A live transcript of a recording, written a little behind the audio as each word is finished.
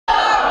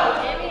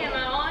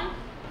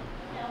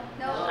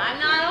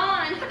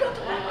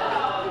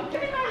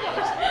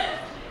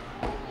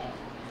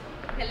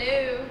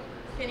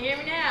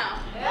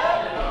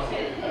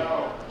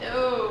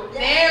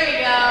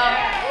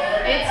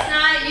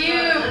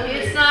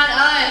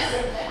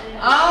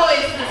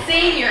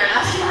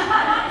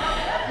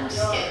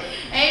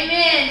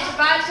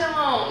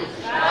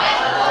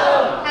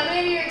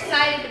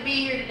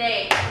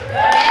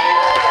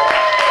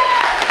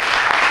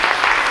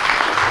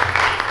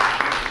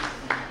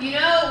You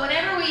know,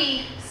 whenever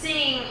we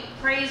sing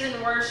praise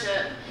and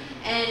worship,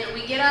 and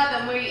we get up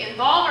and we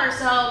involve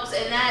ourselves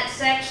in that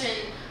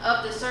section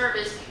of the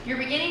service, you're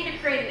beginning to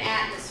create an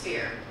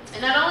atmosphere.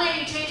 And not only are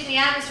you changing the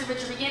atmosphere, but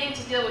you're beginning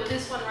to deal with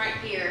this one right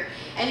here.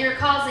 And you're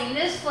causing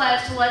this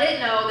flesh to let it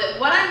know that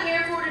what I'm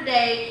here for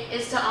today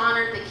is to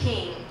honor the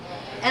King.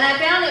 And I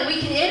found that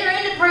we can enter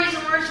into praise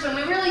and worship and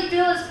we really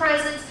feel His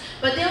presence,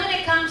 but then when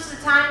it comes to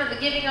the time of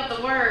the giving of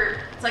the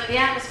word, it's like the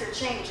atmosphere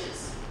changes.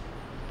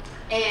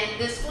 And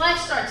this flesh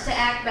starts to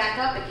act back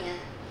up again.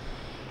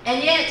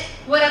 And yet,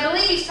 what I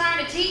believe He's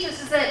trying to teach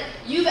us is that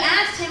you've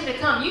asked Him to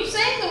come. You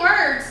sang the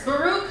words,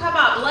 Baruch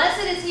haba,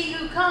 blessed is he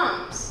who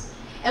comes.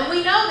 And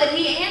we know that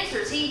He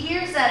answers. He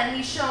hears that and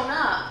He's shown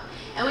up.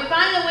 And we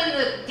find that when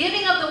the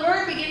giving of the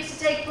word begins to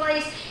take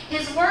place,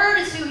 His word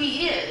is who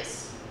He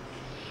is.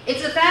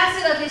 It's a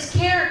facet of His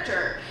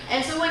character.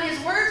 And so when His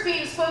word's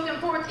being spoken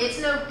forth,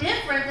 it's no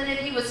different than if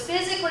He was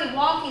physically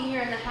walking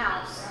here in the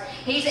house.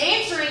 He's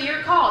answering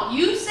your call.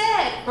 You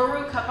said,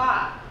 Baruch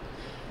haba.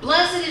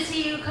 Blessed is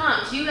he who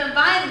comes. You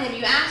invited Him.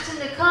 You asked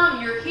Him to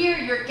come. You're here.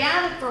 You're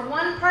gathered for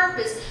one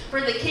purpose,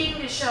 for the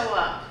King to show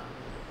up.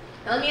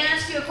 Now let me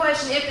ask you a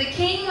question. If the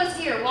King was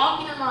here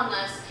walking among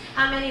us,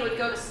 how many would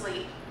go to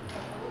sleep?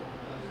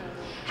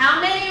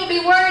 How many would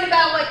be worried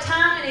about what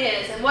time it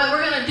is and what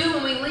we're going to do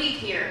when we leave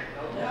here?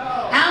 No.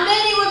 How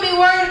many would be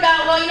worried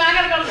about, well, I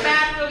got to go to the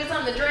bathroom, go get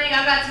something to drink.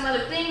 I've got some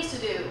other things to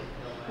do.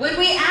 Would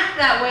we act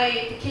that way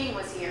if the King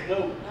was here?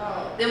 No.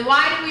 Then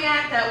why do we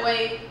act that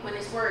way when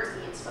His word's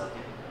being spoken?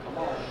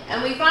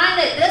 And we find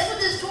that that's what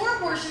this Torah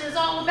portion is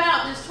all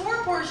about. This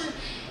Torah portion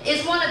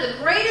is one of the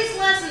greatest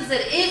lessons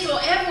that Israel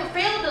ever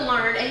failed to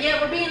learn, and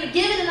yet we're being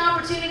given an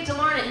opportunity to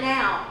learn it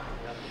now.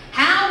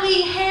 How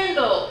we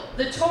handle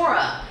the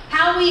Torah,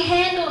 how we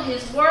handle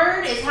His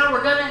word is how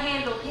we're going to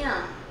handle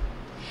Him.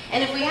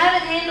 And if we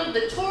haven't handled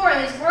the Torah,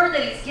 His word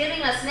that He's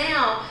giving us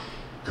now,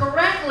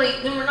 correctly,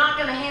 then we're not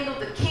going to handle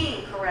the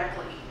King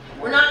correctly.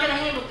 We're not going to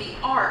handle the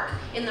ark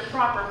in the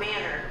proper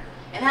manner.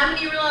 And how many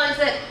of you realize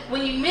that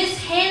when you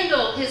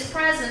mishandle His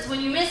presence, when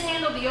you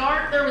mishandle the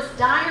ark, there was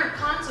dire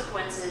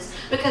consequences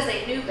because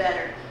they knew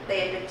better.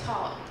 They had been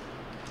taught.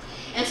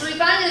 And so we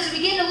find that as we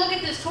begin to look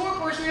at this Torah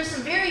portion, there's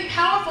some very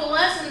powerful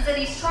lessons that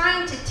He's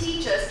trying to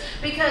teach us,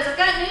 because I've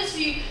got news for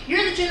you.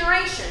 You're the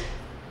generation.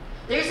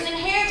 There's an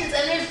inheritance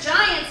and there's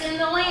giants in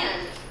the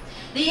land.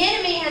 The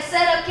enemy has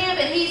set up camp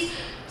and he's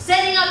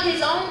setting up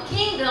his own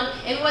kingdom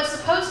in what's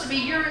supposed to be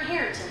your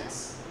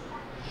inheritance.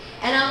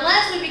 And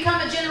unless we become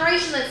a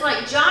generation that's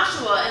like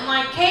Joshua and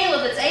like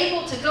Caleb, that's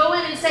able to go in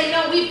and say,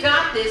 no, we've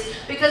got this,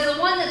 because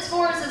the one that's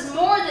for us is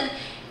more than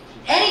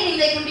anything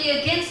that can be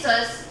against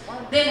us,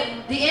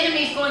 then the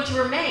enemy is going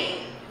to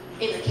remain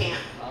in the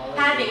camp,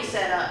 having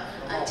set up,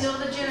 until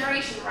the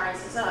generation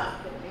rises up.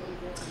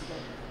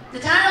 The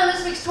title of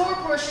this week's Torah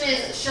portion is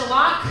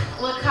Shelach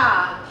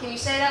Lekha. Can you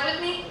say that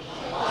with me?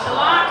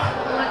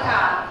 Shelach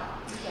Lekha.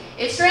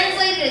 It's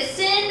translated as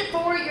send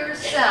for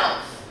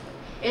yourself.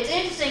 It's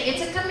interesting.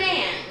 It's a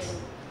command.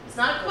 It's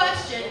not a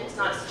question. It's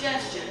not a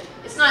suggestion.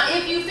 It's not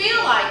if you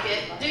feel like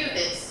it, do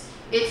this.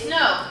 It's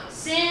no.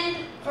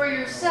 Send for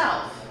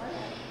yourself.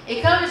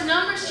 It covers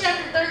Numbers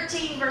chapter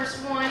 13, verse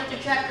 1 to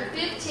chapter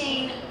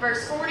 15,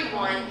 verse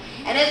 41.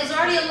 And as was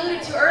already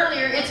alluded to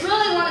earlier, it's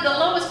really one of the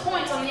lowest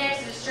points on the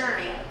Exodus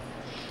journey,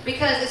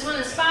 because it's when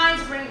the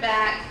spies bring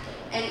back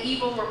an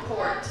evil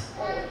report.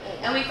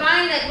 And we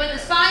find that when the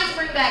spies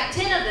bring back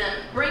 10 of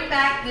them, bring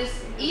back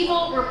this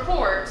evil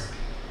report,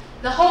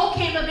 the whole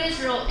camp of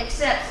Israel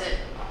accepts it.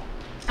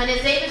 And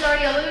as David's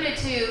already alluded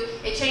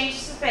to, it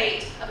changes the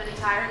fate of an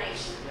entire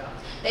nation.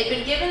 They've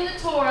been given the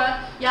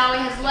Torah. Yahweh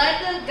has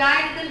led them,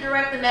 guided them,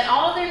 directed them, met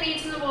all of their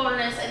needs in the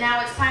wilderness, and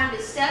now it's time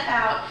to step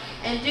out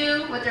and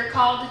do what they're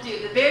called to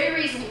do. The very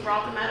reason He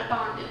brought them out of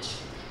bondage.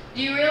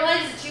 Do you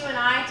realize that you and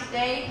I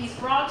today, He's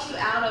brought you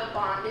out of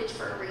bondage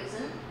for a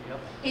reason? Yep.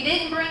 He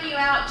didn't bring you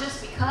out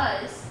just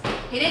because.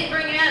 He didn't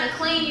bring you out and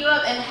clean you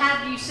up and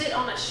have you sit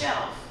on a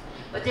shelf.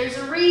 But there's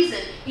a reason.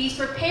 He's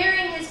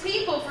preparing His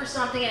people for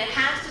something, and it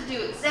has to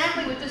do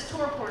exactly what this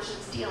Torah portion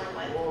is dealing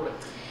with.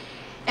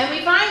 And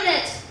we find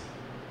that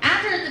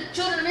after the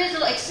children of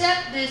Israel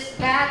accept this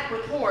bad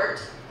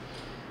report,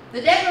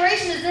 the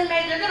declaration is then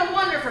made they're going to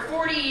wander for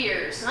 40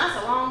 years. And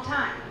that's a long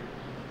time.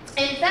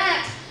 In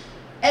fact,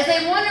 as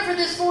they wander for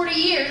this 40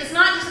 years, it's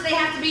not just that they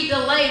have to be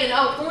delayed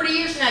and, 40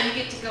 years from now you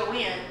get to go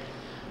in.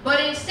 But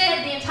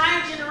instead, the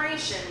entire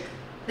generation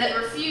that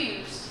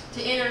refused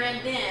to enter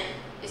in then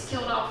is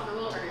killed off in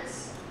the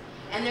wilderness.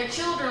 And their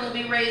children will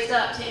be raised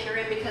up to enter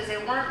in because they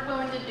weren't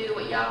willing to do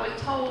what Yahweh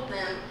told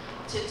them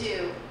to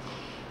do.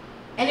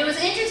 And it was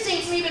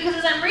interesting to me because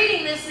as I'm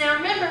reading this, now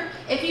remember,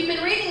 if you've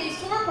been reading these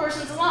Torah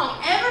portions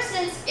along, ever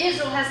since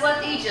Israel has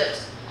left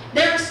Egypt,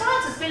 their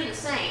response has been the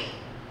same.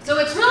 So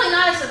it's really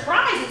not a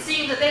surprise, it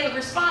seems, that they would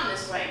respond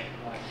this way.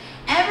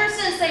 Ever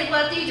since they've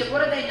left Egypt,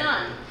 what have they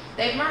done?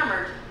 They've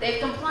murmured,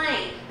 they've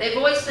complained, they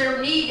voiced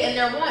their need and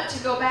their want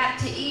to go back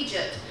to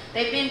Egypt.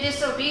 They've been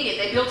disobedient.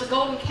 They built a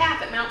golden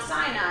calf at Mount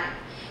Sinai.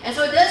 And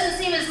so it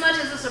doesn't seem as much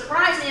as a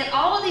surprise, and yet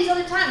all of these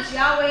other times,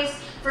 Yahweh's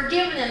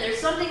forgiven them. There's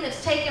something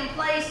that's taken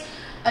place.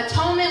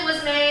 Atonement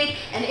was made,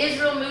 and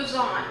Israel moves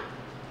on.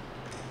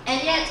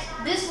 And yet,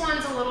 this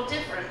one's a little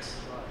different.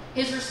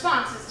 His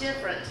response is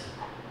different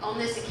on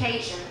this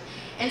occasion.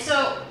 And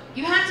so,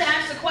 you have to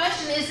ask the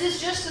question, is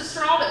this just the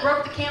straw that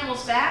broke the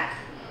camel's back?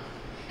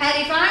 Had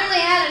he finally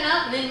had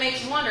enough? And then it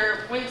makes you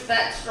wonder, when's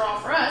that straw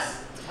for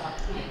us?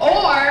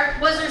 Or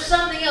was there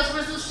something else?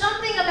 Was there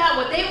something about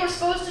what they were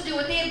supposed to do,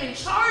 what they had been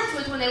charged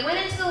with when they went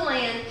into the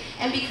land,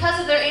 and because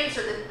of their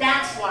answer,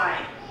 that's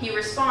why he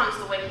responds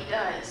the way he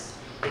does?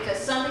 Because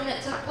something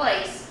that took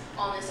place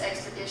on this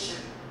expedition.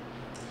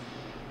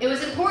 It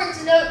was important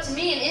to note to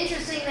me and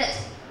interesting that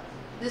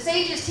the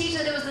sages teach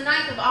that it was the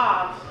 9th of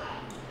Av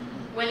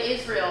when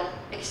Israel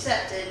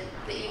accepted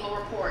the evil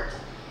report.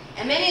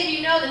 And many of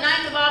you know the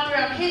 9th of Av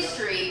throughout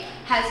history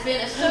has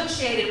been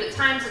associated with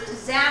times of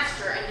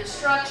disaster and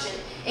destruction,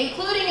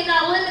 including and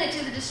not limited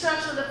to the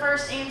destruction of the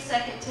first and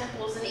second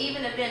temples, and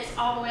even events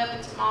all the way up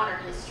into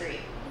modern history.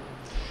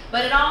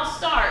 But it all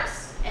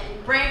starts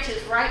and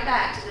branches right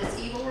back to this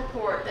evil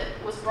report that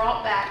was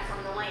brought back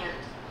from the land.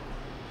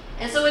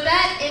 And so with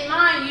that in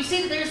mind, you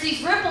see that there's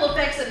these ripple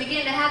effects that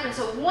begin to happen.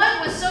 So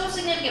what was so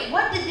significant?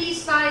 What did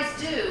these spies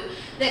do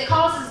that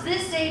causes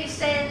this day to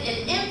stand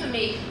in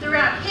infamy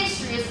throughout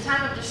history as a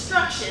time of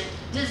destruction,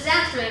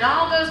 disaster? And it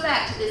all goes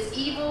back to this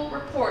evil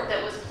report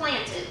that was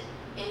planted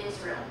in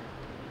Israel.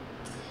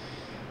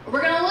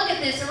 We're going to look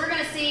at this and we're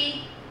going to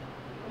see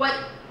what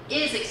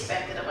is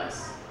expected of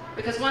us.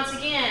 Because once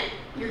again,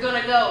 you're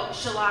going to go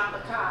Shelach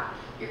Lekha.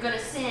 You're going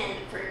to sin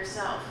for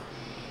yourself.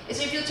 And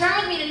so if you'll turn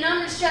with me to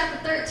Numbers chapter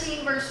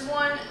 13, verse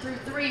 1 through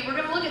 3, we're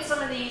going to look at some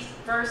of these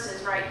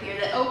verses right here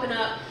that open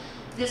up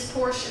this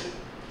portion.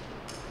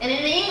 And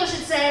in the English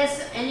it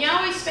says, "And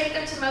Yahweh spake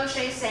unto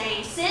Moshe,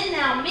 saying, Send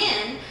now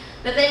men,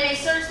 that they may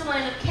search the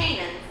land of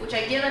Canaan, which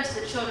I give unto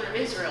the children of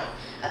Israel.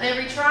 Of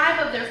every tribe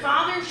of their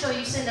fathers shall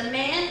you send a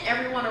man,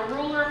 every one a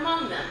ruler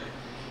among them.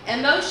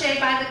 And Moshe,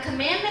 by the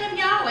commandment of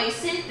Yahweh,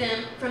 sent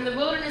them from the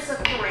wilderness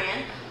of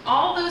Paran.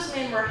 All those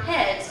men were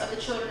heads of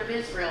the children of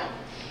Israel."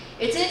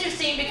 It's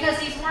interesting because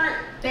these weren't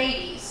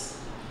babies.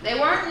 They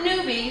weren't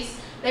newbies.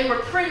 They were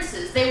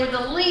princes. They were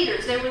the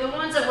leaders. They were the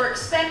ones that were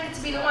expected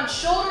to be the ones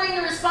shouldering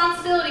the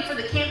responsibility for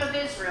the camp of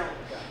Israel.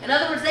 In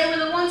other words, they were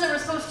the ones that were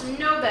supposed to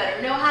know better,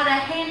 know how to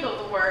handle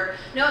the word,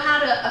 know how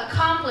to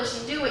accomplish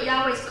and do what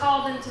Yahweh's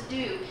called them to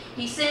do.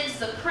 He sends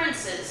the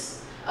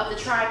princes of the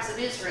tribes of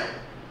Israel.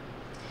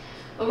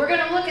 But we're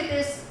going to look at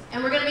this,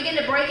 and we're going to begin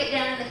to break it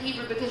down in the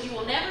Hebrew, because you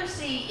will never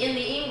see in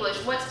the English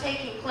what's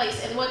taking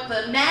place and what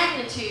the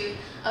magnitude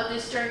of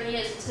this journey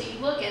is until you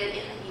look at it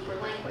in the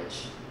Hebrew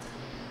language.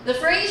 The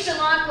phrase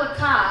Shelach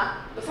Lekha,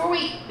 before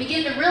we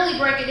begin to really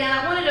break it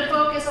down, I wanted to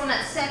focus on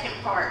that second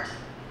part,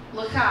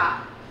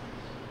 Lekha.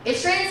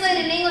 It's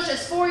translated in English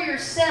as for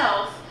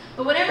yourself,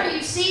 but whenever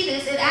you see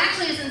this, it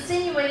actually is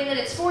insinuating that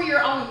it's for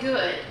your own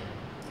good.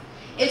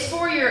 It's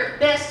for your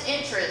best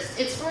interest.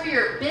 It's for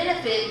your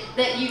benefit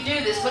that you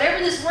do this.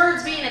 Whatever this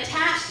word's being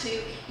attached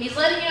to, he's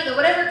letting you know that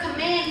whatever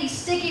command he's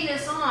sticking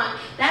this on,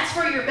 that's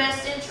for your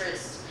best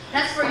interest.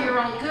 That's for your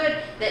own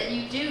good that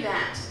you do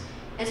that.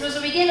 And so as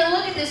we begin to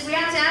look at this, we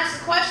have to ask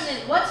the question,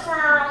 what's for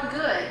our own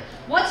good?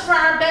 What's for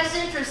our best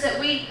interest that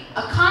we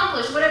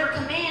accomplish whatever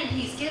command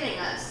he's giving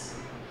us?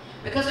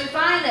 Because we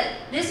find that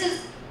this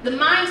is the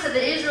mindset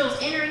that Israel's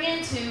entering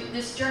into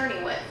this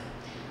journey with.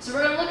 So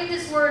we're going to look at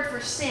this word for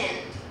send.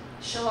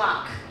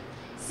 Shelach.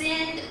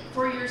 Send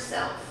for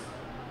yourself.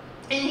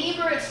 In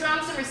Hebrew, it's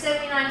Strong's number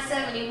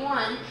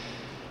 7971,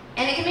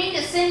 and it can mean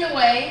to send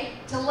away,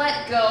 to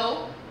let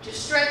go, to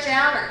stretch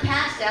out or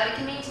cast out. It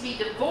can mean to be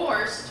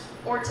divorced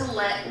or to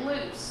let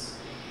loose.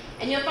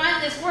 And you'll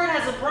find this word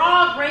has a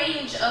broad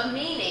range of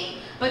meaning,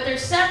 but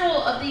there's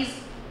several of these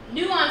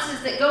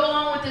nuances that go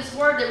along with this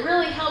word that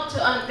really help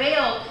to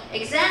unveil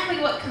exactly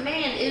what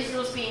command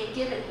Israel's being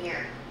given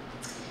here.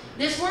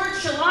 This word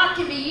shalach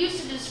can be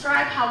used to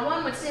describe how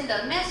one would send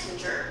a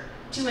messenger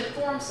to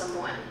inform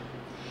someone.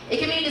 It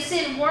can mean to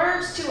send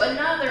words to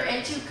another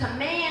and to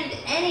command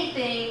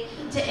anything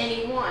to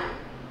anyone.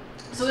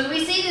 So when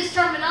we see this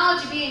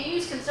terminology being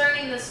used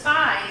concerning the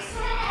spies,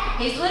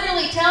 he's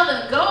literally telling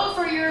them, go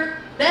for your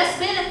best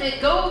benefit,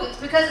 go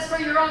because it's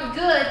for your own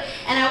good,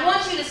 and I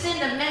want you to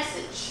send a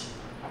message.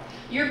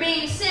 You're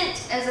being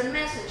sent as a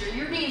messenger.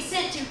 You're being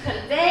sent to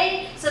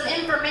convey some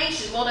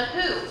information. Well, to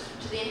who?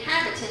 To the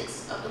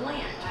inhabitants of the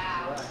land.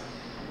 Wow.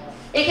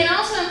 It can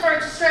also refer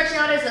to stretch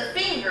out as a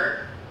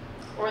finger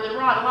or the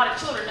rod. A lot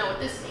of children know what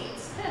this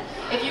means.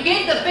 If you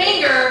get the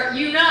finger,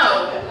 you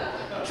know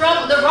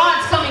trouble. The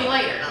rod's coming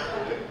later.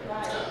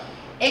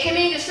 It can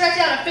mean to stretch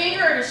out a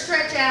finger or to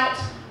stretch out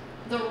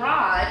the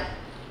rod.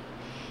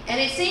 And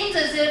it seems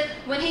as if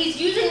when he's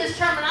using this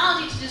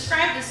terminology to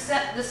describe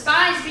the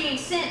spies being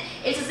sent,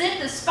 it's as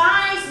if the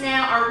spies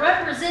now are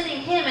representing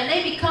him and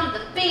they become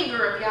the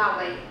finger of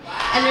Yahweh.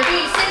 And they're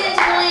being sent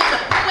into the land to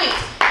point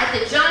at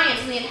the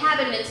giants and the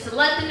inhabitants to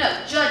let them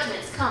know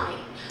judgment's coming.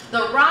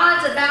 The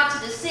rod's about to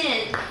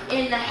descend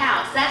in the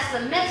house. That's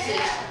the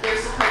message they're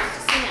supposed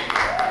to send.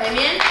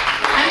 Amen?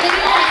 I mean, if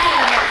you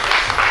understand the message.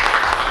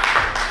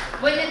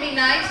 Wouldn't it be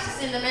nice to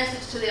send a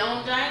message to the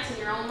own giants in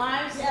your own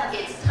lives? Yes.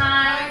 It's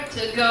time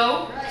to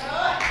go.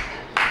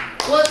 Right.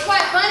 Well, it's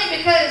quite funny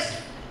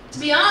because, to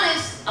be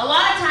honest, a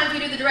lot of times we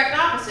do the direct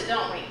opposite,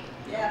 don't we?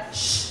 Yes.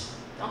 Shh,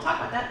 don't talk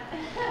about that.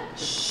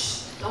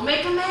 Shh, don't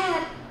make them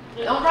mad.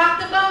 Don't rock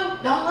the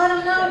boat. Don't let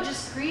them know.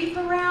 Just creep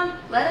around.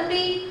 Let them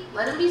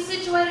be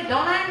situated.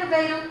 Don't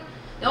aggravate them.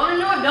 Don't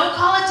annoy them. Don't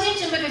call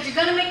attention because you're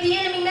going to make the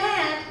enemy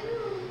mad.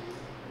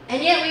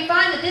 And yet we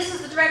find that this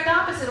is the direct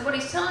opposite of what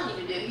he's telling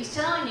you to do. He's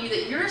telling you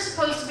that you're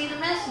supposed to be the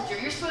messenger.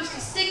 You're supposed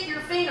to stick your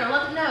finger and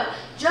let them know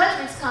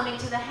judgment's coming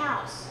to the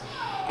house.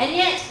 And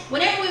yet,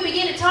 whenever we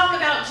begin to talk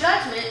about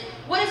judgment,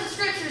 what does the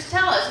scriptures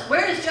tell us?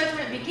 Where does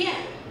judgment begin?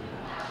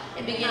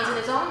 It begins in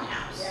his own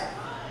house.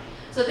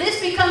 So this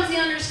becomes the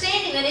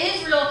understanding that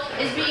Israel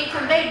is being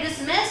conveyed.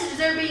 This message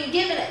they're being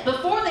given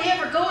before they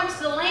ever go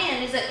into the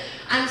land is that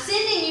I'm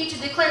sending you to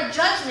declare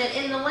judgment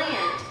in the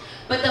land.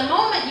 But the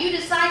moment you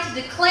decide to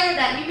declare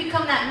that and you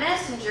become that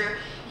messenger,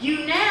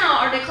 you now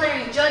are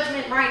declaring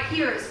judgment right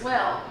here as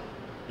well.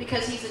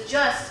 Because he's a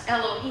just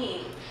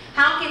Elohim.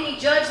 How can he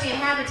judge the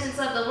inhabitants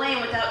of the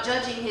land without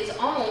judging his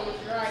own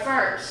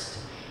first?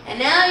 And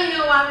now you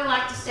know why we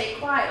like to stay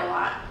quiet a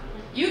lot.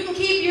 You can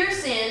keep your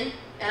sin,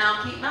 and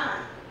I'll keep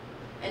mine.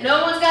 And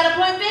no one's got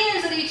to point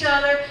fingers at each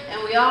other,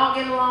 and we all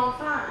get along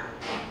fine.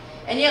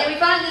 And yet we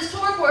find this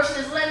Torah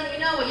portion is letting you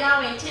know what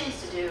Yahweh intends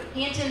to do.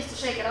 He intends to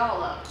shake it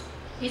all up.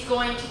 He's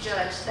going to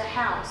judge the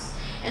house.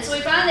 And so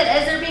we find that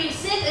as they're being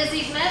sent as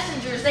these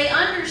messengers, they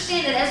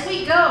understand that as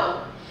we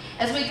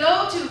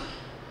go to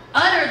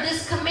utter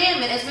this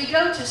commandment, as we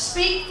go to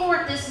speak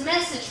forth this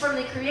message from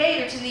the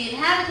Creator to the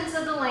inhabitants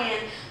of the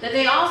land, that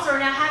they also are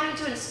now having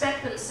to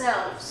inspect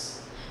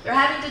themselves. They're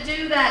having to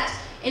do that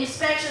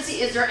inspection. See,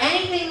 is there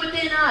anything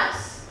within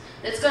us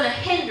that's going to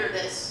hinder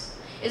this?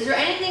 Is there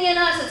anything in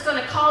us that's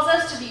going to cause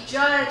us to be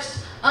judged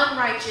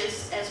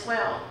unrighteous as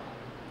well?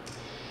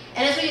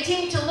 And as we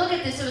continue to look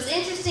at this, it was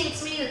interesting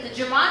to me that the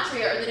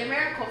gematria, or the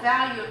numerical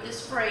value of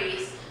this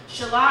phrase,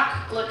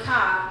 Shelach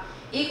Lekha,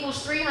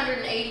 equals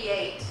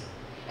 388.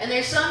 And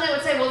there's some that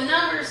would say, well, the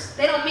numbers,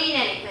 they don't mean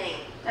anything.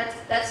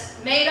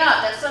 That's made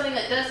up. That's something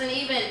that doesn't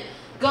even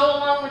go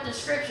along with the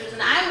scriptures.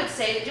 And I would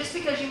say that just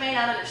because you may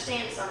not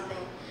understand something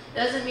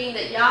doesn't mean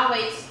that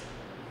Yahweh's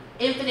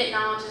infinite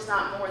knowledge is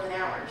not more than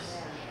ours.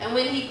 And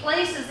when he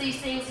places these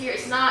things here,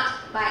 it's not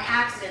by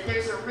accident.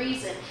 There's a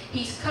reason.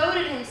 He's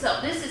coded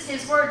himself. This is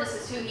his word. This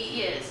is who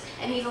he is.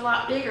 And he's a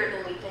lot bigger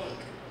than we think.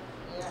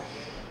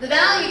 The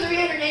value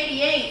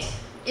 388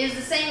 is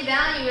the same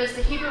value as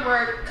the Hebrew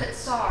word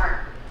katsar.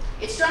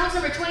 It's Strong's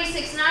number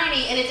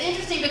 2690, and it's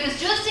interesting because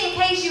just in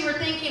case you were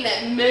thinking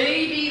that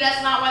maybe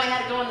that's not why they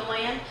had to go in the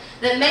land,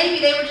 that maybe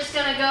they were just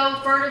going to go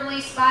furtively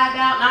spy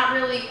about, not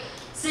really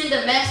send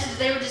a message,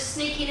 they were just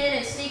sneaking in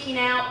and sneaking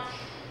out.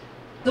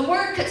 The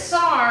word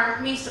katsar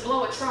means to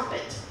blow a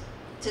trumpet,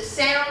 to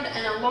sound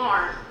an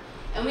alarm.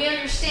 And we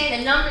understand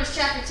in Numbers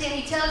chapter 10,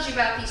 he tells you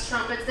about these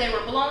trumpets. They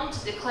were blown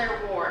to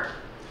declare war.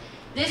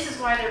 This is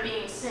why they're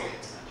being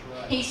sent.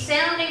 He's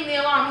sounding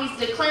the alarm.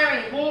 He's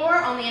declaring war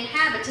on the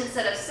inhabitants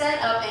that have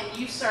set up and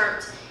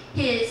usurped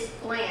his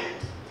land.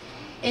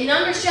 In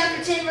Numbers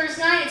chapter 10, verse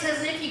 9, it says,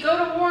 and if you go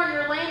to war in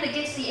your land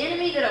against the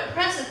enemy that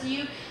oppresseth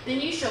you, then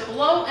you shall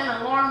blow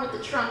an alarm with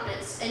the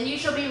trumpets, and you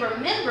shall be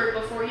remembered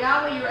before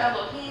Yahweh your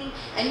Elohim,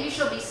 and you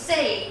shall be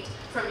saved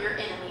from your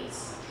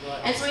enemies.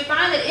 Right. And so we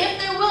find that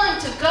if they're willing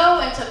to go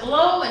and to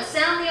blow and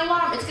sound the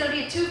alarm, it's going to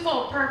be a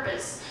twofold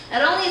purpose.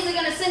 Not only is it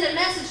going to send a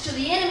message to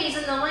the enemies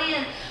in the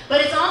land,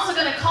 but it's also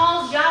going to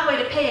cause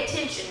Yahweh to pay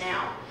attention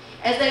now.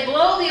 As they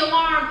blow the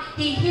alarm,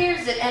 he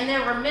hears it, and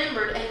they're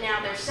remembered, and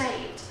now they're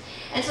saved.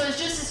 And so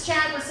it's just as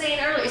Chad was saying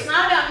earlier, it's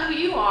not about who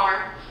you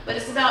are, but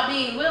it's about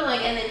being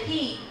willing, and then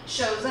he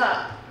shows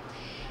up.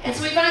 And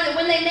so we find that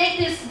when they make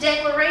this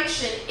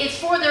declaration, it's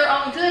for their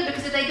own good,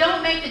 because if they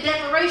don't make the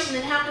declaration,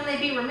 then how can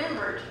they be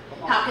remembered?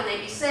 How can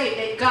they be saved?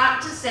 They've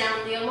got to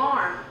sound the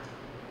alarm.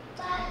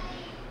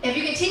 If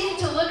you continue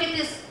to look at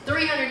this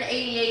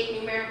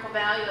 388 numerical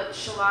value of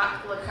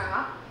Shelach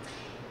Lekha,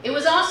 it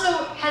was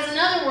also has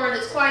another word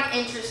that's quite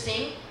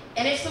interesting,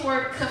 and it's the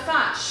word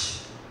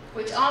kafash,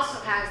 which also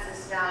has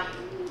this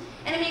value.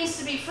 And it means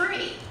to be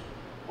free,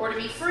 or to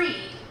be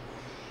freed.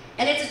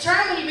 And it's a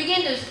term, when you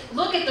begin to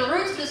look at the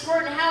roots of this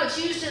word and how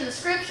it's used in the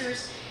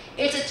scriptures,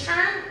 it's a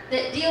term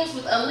that deals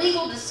with a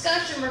legal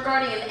discussion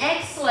regarding an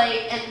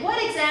ex-slave and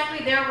what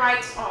exactly their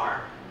rights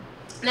are.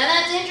 Now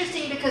that's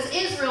interesting because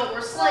Israel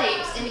were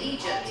slaves in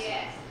Egypt.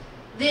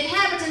 The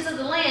inhabitants of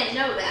the land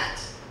know that.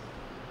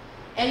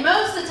 And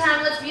most of the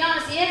time, let's be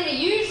honest, the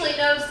enemy usually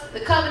knows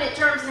the covenant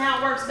terms and how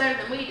it works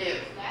better than we do.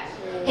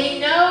 He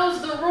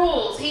knows the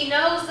rules. He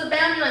knows the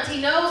boundaries.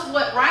 He knows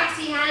what rights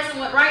he has and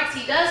what rights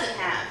he doesn't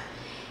have.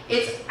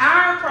 It's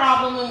our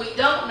problem when we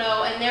don't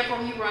know, and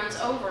therefore he runs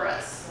over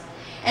us.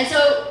 And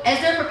so,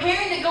 as they're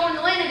preparing to go in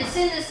the land and to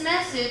send this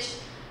message,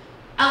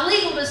 a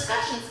legal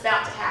discussion is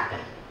about to happen.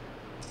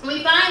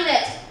 We find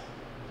that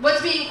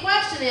what's being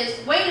questioned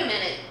is, wait a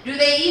minute, do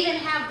they even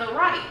have the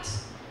right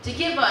to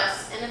give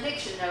us an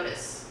eviction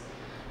notice?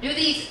 Do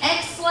these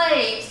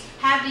ex-slaves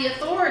have the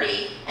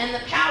authority and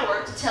the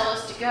power to tell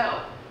us to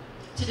go,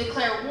 to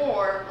declare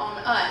war on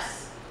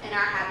us and our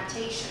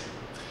habitation.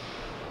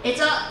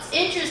 It's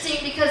interesting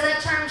because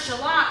that term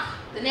Shelach,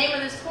 the name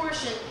of this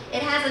portion,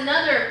 it has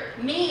another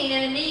meaning,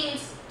 and it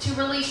means to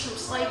release from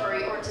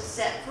slavery or to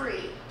set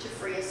free, to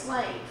free a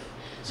slave.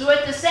 So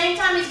at the same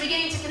time he's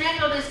beginning to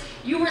connect all this,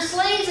 you were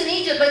slaves in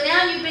Egypt, but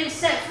now you've been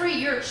set free.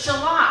 You're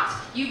shalach.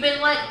 You've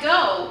been let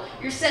go.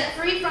 You're set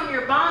free from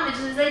your bondage.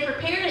 As they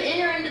prepare to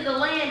enter into the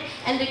land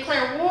and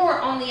declare war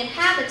on the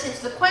inhabitants,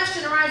 the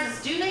question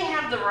arises, do they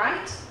have the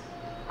right?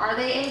 Are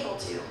they able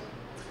to?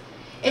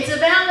 It's a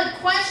valid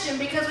question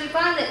because we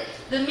find that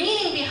the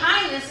meaning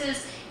behind this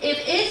is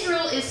if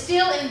Israel is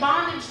still in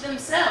bondage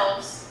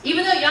themselves,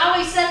 even though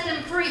Yahweh set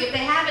them free, if they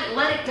haven't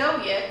let it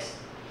go yet,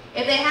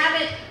 if they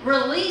haven't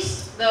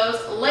released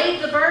those,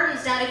 laid the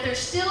burdens down, if they're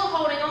still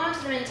holding on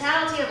to the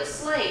mentality of a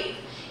slave,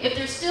 if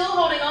they're still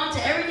holding on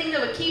to everything that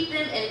would keep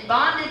them in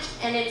bondage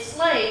and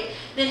enslaved,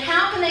 then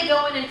how can they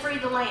go in and free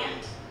the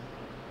land?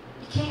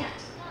 You can't.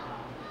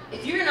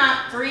 If you're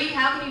not free,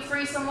 how can you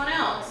free someone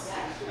else?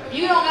 If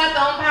you don't got the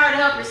own power to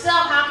help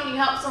yourself, how can you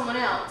help someone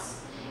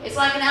else? It's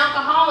like an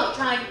alcoholic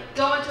trying to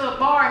go into a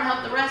bar and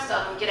help the rest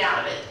of them get out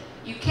of it.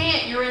 You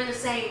can't. You're in the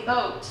same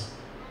boat.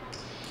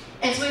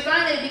 And so we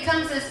find that it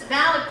becomes this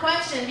valid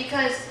question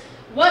because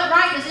what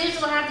right does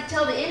Israel have to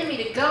tell the enemy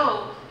to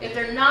go if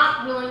they're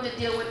not willing to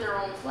deal with their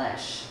own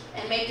flesh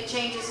and make the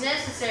changes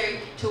necessary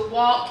to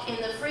walk in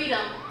the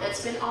freedom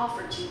that's been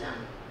offered to them?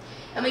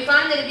 And we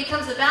find that it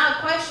becomes a valid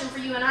question for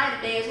you and I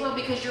today as well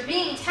because you're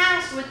being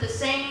tasked with the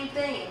same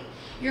thing.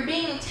 You're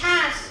being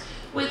tasked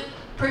with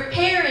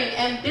preparing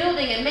and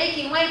building and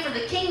making way for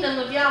the kingdom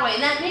of Yahweh,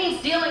 and that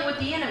means dealing with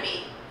the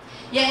enemy.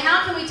 Yet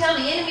how can we tell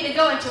the enemy to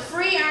go and to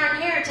free our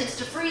inheritance,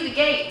 to free the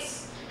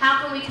gates?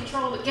 How can we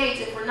control the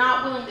gates if we're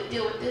not willing to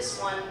deal with this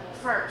one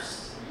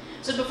first?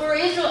 So before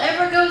Israel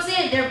ever goes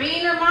in, they're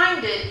being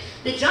reminded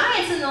the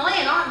giants in the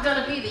land aren't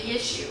going to be the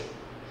issue.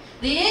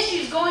 The issue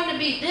is going to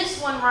be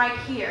this one right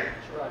here.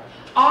 Right.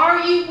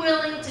 Are you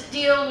willing to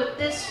deal with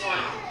this one?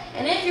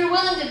 And if you're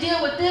willing to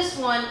deal with this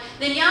one,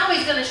 then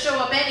Yahweh's going to show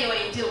up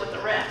anyway and deal with the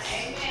rest.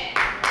 Amen.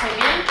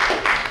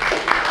 Amen.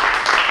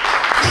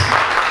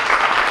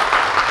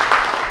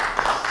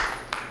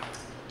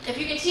 If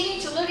you continue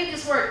to look at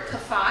this word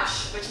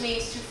kafash, which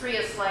means to free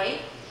a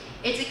slave,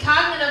 it's a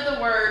cognate of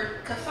the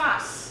word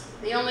kafas.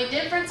 The only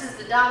difference is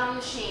the dot on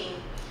the sheen.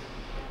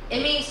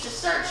 It means to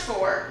search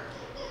for,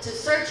 to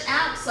search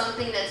out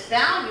something that's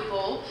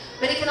valuable,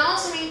 but it can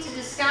also mean to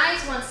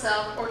disguise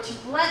oneself or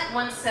to let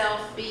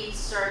oneself be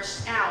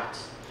searched out.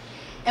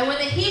 And when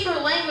the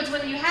Hebrew language,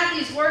 when you have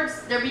these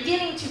words, they're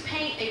beginning to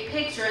paint a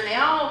picture, and they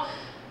all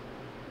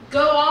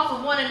go off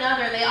of one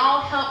another, and they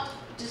all help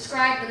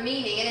describe the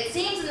meaning. And it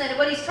seems that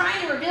what he's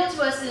trying to reveal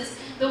to us is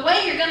the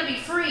way you're going to be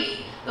free,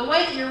 the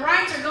way that your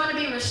rights are going to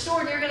be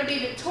restored, you're going to be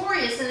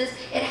victorious in this,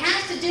 it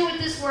has to do with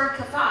this word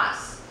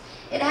kafas.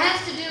 It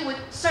has to do with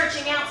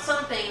searching out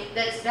something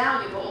that's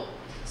valuable,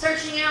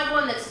 searching out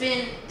one that's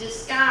been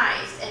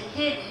disguised and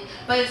hidden,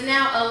 but is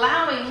now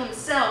allowing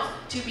himself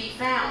to be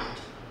found.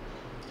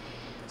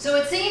 So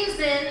it seems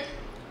then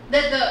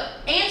that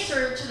the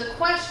answer to the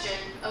question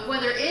of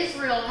whether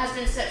Israel has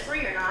been set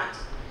free or not,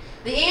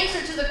 the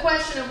answer to the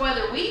question of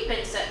whether we've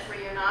been set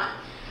free or not,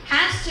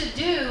 has to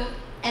do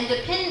and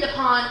depend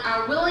upon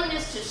our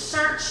willingness to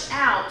search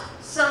out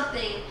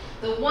something,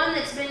 the one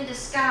that's been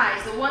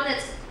disguised, the one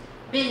that's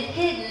been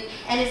hidden,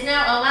 and is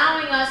now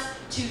allowing us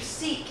to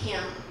seek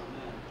him.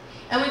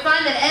 And we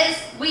find that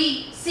as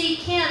we seek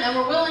him and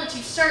we're willing to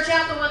search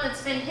out the one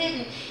that's been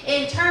hidden,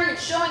 in turn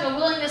it's showing a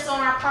willingness on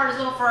our part as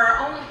well for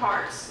our own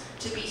hearts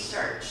to be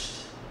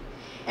searched.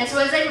 And so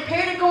as they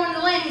prepare to go into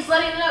the land, he's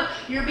letting them know,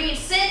 you're being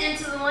sent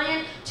into the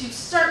land to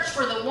search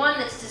for the one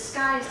that's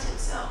disguised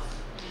himself.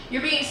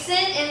 You're being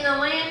sent in the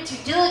land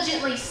to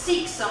diligently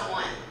seek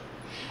someone.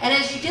 And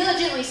as you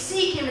diligently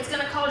seek him, it's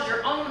going to cause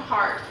your own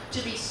heart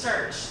to be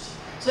searched.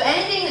 So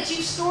anything that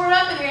you've stored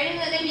up in here, anything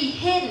that may be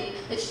hidden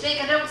that you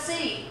think I don't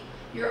see,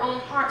 your own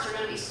hearts are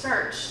going to be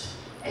searched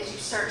as you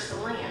search the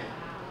land.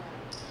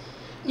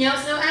 You know,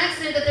 it's no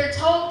accident that they're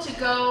told to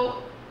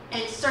go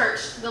and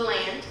search the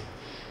land.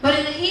 But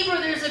in the Hebrew,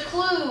 there's a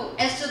clue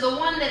as to the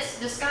one that's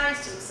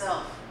disguised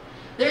himself.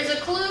 There's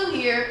a clue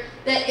here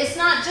that it's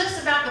not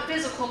just about the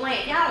physical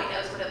land. Yahweh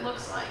knows what it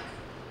looks like.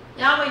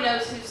 Yahweh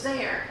knows who's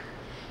there.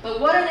 But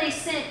what are they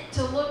sent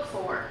to look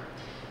for?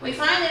 We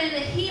find that in the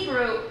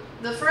Hebrew,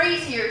 the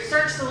phrase here,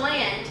 search the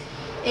land,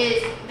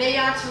 is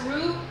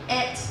Veyatru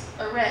et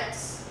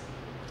Eretz.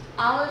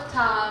 Aleph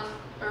Tav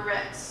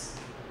Eretz.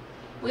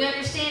 We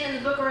understand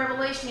in the book of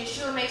Revelation,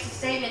 Yeshua makes a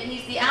statement.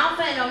 He's the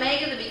Alpha and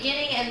Omega, the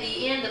beginning and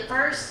the end, the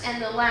first and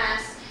the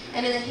last.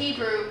 And in the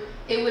Hebrew,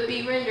 it would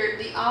be rendered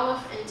the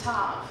Aleph and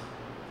Tav.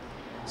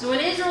 So when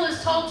Israel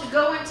is told to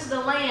go into the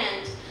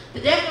land,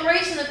 the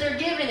declaration that they're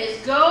given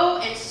is go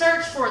and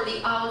search for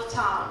the Aleph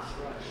Tav.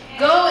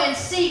 Go and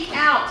seek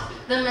out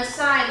the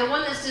Messiah, the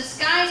one that's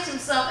disguised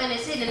himself and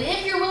is hidden. And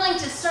if you're willing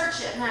to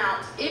search him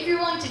out, if you're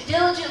willing to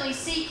diligently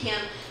seek him,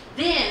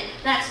 then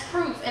that's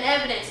proof and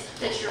evidence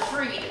that you're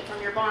freed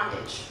from your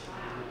bondage.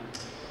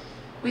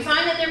 We find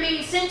that they're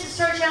being sent to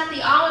search out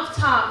the Olive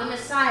Tav, the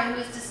Messiah, who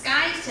has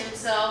disguised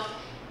himself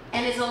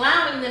and is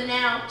allowing them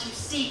now to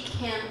seek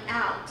him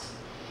out.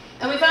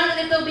 And we find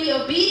that if they'll be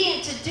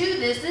obedient to do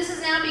this, this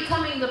is now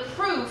becoming the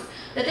proof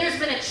that there's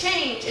been a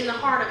change in the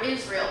heart of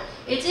Israel.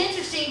 It's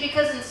interesting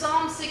because in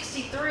Psalm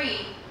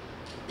 63,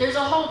 there's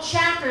a whole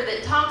chapter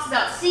that talks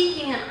about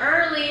seeking him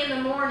early in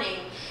the morning.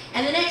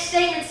 And the next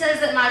statement says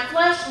that my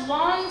flesh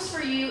longs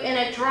for you in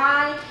a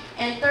dry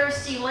and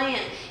thirsty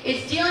land.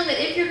 It's dealing that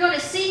if you're going to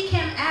seek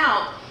him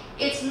out,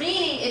 it's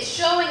meaning, it's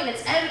showing, and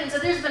it's evidence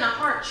that there's been a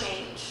heart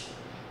change.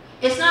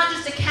 It's not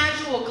just a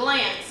casual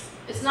glance.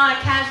 It's not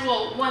a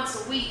casual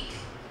once a week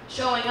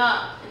showing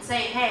up and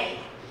saying, hey.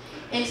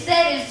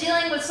 Instead, it's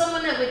dealing with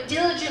someone that would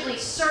diligently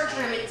search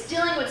for him. It's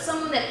dealing with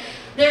someone that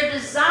their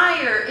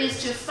desire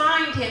is to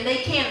find him. They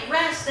can't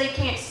rest, they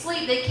can't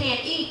sleep, they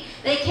can't eat,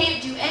 they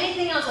can't do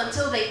anything else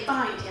until they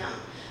find him.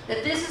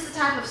 That this is the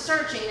type of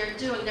searching they're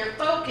doing. Their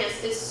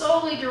focus is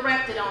solely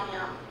directed on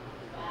him.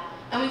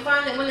 And we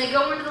find that when they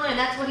go into the land,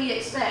 that's what he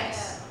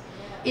expects.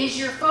 Is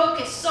your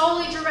focus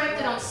solely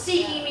directed on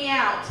seeking me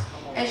out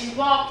as you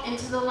walk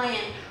into the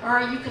land? Or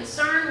are you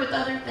concerned with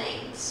other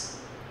things?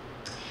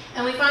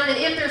 And we find that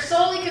if they're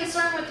solely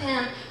concerned with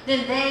him,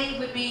 then they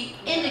would be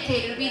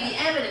indicated, would be the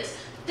evidence.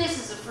 This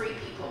is a free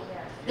people.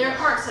 Their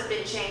hearts have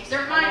been changed.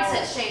 Their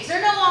mindsets changed.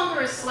 They're no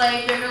longer a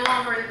slave. They're no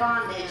longer in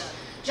bondage.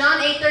 John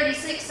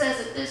 8:36 says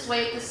it this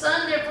way, if the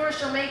Son therefore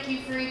shall make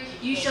you free,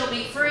 you shall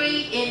be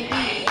free indeed.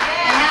 And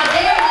how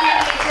dare the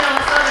enemy tell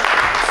us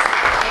otherwise?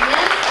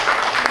 Amen?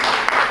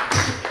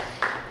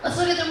 Let's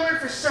look at the word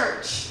for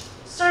search.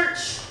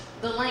 Search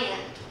the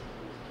land.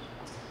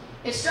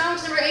 In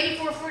Strong's number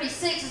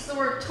 8446, it's the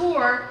word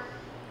tour.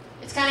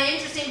 It's kind of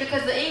interesting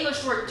because the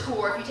English word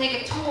tour, if you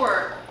take a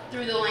tour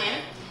through the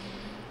land,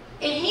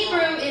 in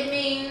Hebrew it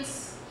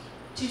means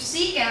to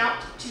seek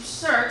out, to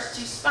search,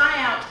 to spy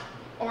out,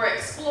 or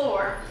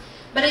explore.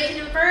 But it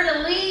can refer to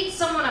lead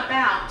someone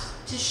about,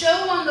 to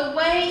show them the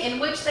way in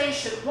which they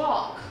should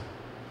walk.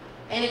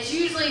 And it's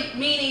usually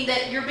meaning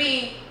that you're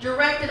being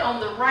directed on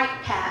the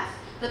right path,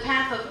 the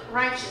path of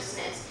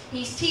righteousness.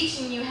 He's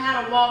teaching you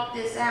how to walk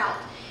this out.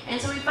 And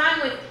so we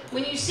find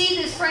when you see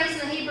this phrase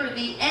in the Hebrew,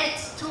 the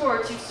et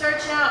tur, to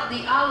search out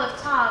the Olive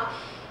Tav,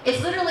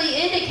 it's literally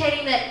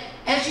indicating that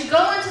as you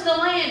go into the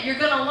land, you're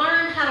going to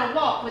learn how to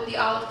walk with the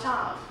Olive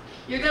Tav.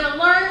 You're going to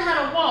learn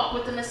how to walk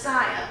with the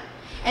Messiah.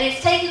 And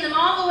it's taking them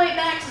all the way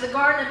back to the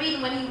Garden of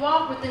Eden when he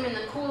walked with them in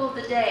the cool of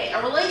the day.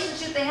 A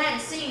relationship they hadn't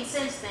seen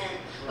since then.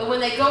 But when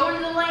they go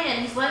into the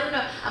land, he's letting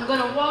them know, I'm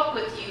going to walk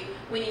with you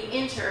when you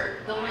enter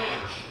the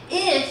land.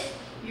 If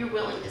you're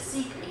willing to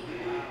seek me.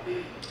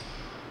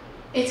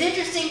 It's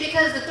interesting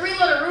because the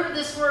three-letter root of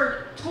this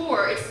word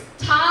Tor, it's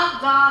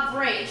Tav, Vav,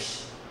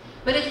 Resh.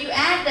 But if you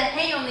add the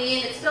Hey on the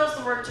end, it spells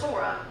the word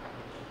Torah.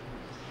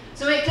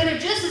 So it could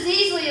have just as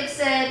easily have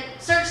said,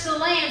 search the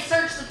land,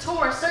 search the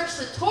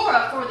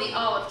Torah for the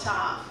Olive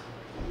Tav.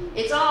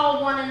 It's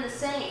all one and the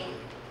same.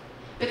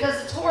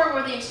 Because the Torah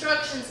were the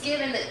instructions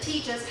given that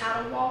teach us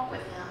how to walk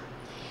with him.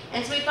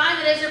 And so we find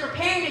that as they're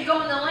preparing to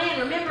go in the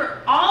land,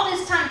 remember, all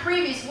this time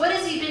previous, what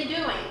has he been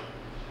doing?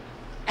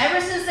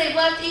 Ever since they've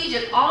left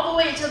Egypt, all the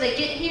way until they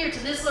get here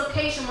to this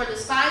location where the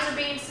spies are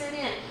being sent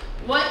in,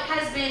 what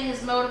has been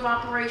his mode of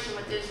operation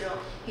with Israel?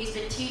 He's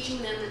been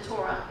teaching them the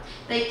Torah.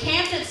 They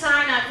camped at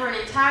Sinai for an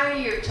entire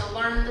year to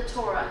learn the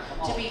Torah,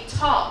 to be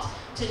taught,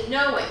 to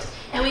know it.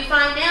 And we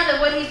find now that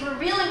what he's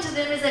revealing to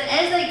them is that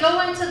as they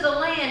go into the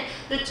land,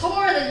 the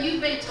Torah that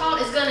you've been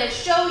taught is going to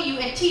show you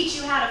and teach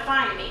you how to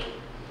find me.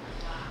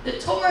 The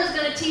Torah is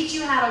going to teach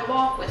you how to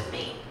walk with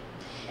me.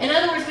 In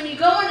other words, when you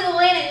go into the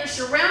land and you're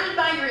surrounded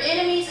by your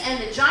enemies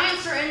and the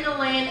giants are in the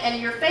land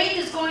and your faith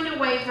is going to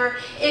waver,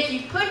 if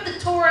you put the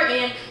Torah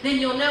in, then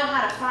you'll know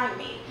how to find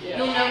me. Yeah.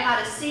 You'll know how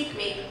to seek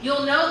me.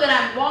 You'll know that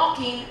I'm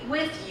walking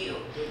with you.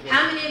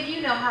 How many of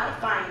you know how to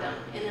find them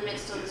in the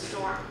midst of the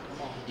storm?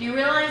 Do you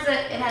realize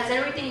that it has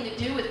everything to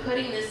do with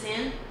putting this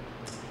in?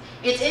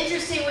 It's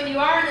interesting when you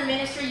are in the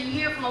ministry, you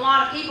hear from a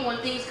lot of people when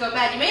things go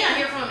bad. You may not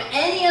hear from them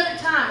any other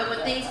time, but when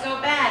things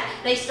go bad,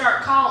 they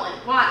start calling.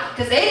 Why?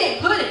 Because they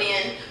didn't put it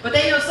in, but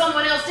they know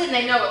someone else did and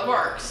they know it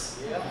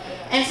works. Yeah.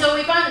 And so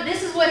we find that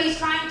this is what he's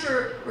trying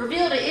to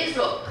reveal to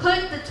Israel.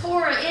 Put the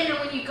Torah in, and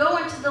when you go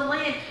into the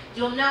land,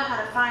 you'll know how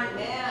to find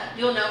me.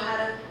 You'll know how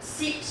to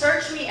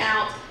search me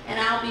out, and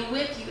I'll be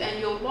with you, and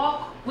you'll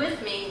walk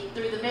with me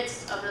through the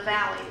midst of the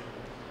valley.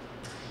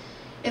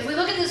 If we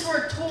look at this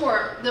word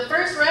Tor, the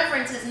first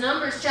reference is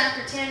Numbers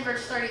chapter 10,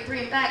 verse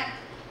 33. In fact,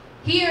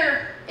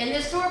 here in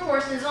this Torah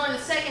portion is only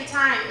the second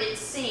time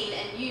it's seen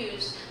and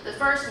used. The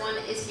first one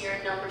is here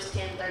in Numbers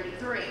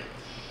 10:33.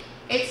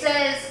 It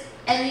says,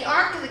 and the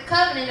ark of the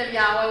covenant of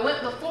Yahweh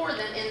went before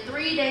them in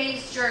 3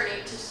 days'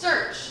 journey to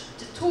search,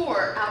 to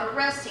tour out a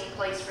resting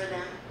place for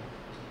them.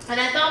 And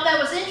I thought that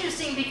was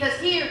interesting because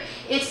here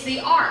it's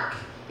the ark.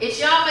 It's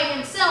Yahweh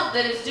himself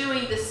that is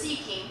doing the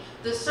seeking,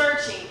 the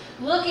searching,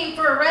 looking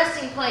for a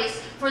resting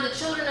place for the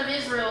children of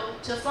Israel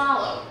to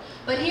follow.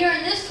 But here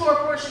in this Torah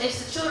portion,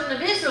 it's the children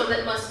of Israel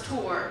that must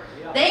tour.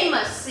 They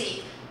must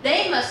seek.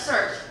 They must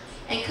search.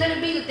 And could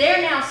it be that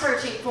they're now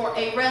searching for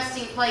a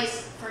resting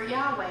place for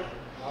Yahweh?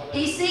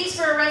 He seeks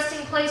for a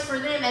resting place for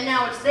them, and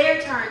now it's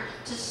their turn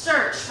to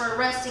search for a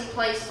resting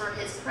place for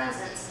His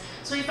presence.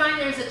 So we find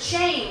there's a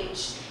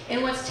change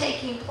in what's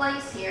taking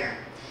place here.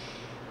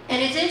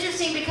 And it's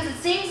interesting because it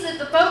seems that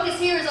the focus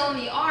here is on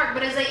the ark,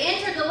 but as they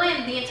enter the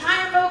land, the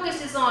entire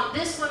focus is on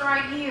this one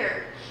right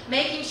here.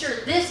 Making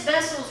sure this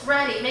vessel's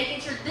ready,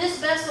 making sure this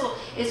vessel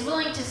is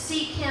willing to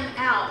seek Him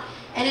out.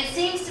 And it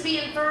seems to be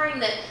inferring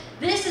that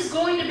this is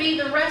going to be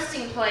the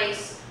resting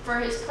place for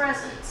His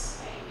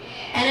presence.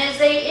 And as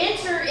they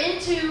enter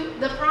into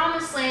the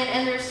promised land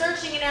and they're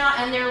searching it out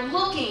and they're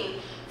looking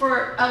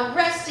for a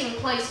resting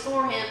place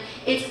for Him,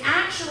 it's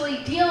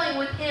actually dealing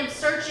with Him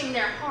searching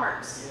their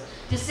hearts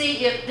to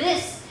see if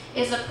this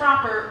is a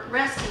proper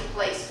resting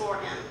place for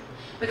Him.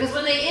 Because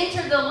when they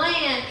enter the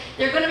land,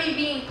 they're going to be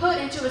being put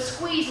into a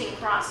squeezing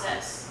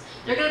process.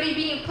 They're going to be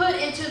being put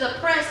into the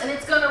press, and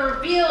it's going to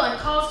reveal and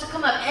cause to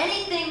come up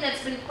anything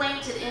that's been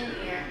planted in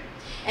here.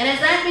 And as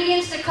that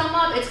begins to come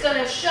up, it's going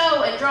to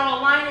show and draw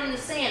a line in the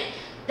sand.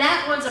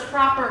 That one's a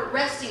proper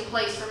resting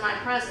place for my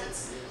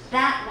presence.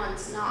 That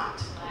one's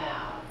not.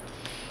 Wow.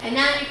 And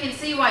now you can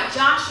see why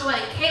Joshua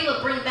and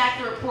Caleb bring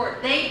back the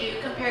report they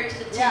do compared to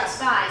the 10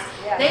 spies.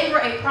 They were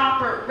a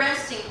proper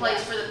resting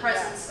place for the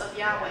presence of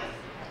Yahweh.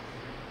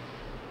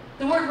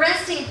 The word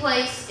resting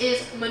place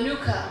is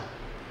manuka.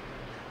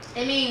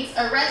 It means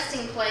a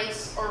resting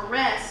place or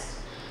rest,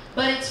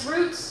 but its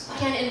roots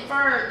can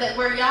infer that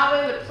where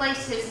Yahweh would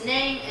place His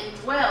name and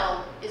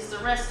dwell is the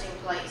resting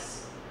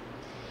place.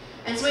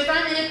 And so we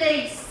find that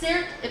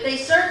if they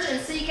search and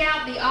seek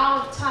out the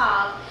olive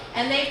tav,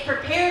 and they've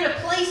prepared a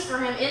place for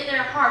Him in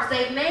their hearts,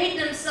 they've made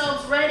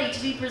themselves ready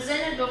to be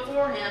presented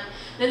before Him,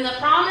 then the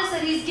promise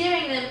that He's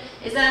giving them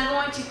is that I'm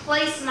going to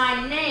place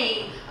my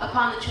name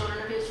upon the children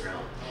of Israel.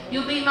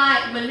 You'll be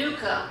my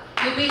manuka.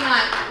 You'll be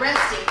my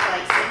resting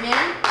place.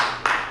 Amen?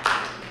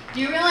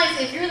 Do you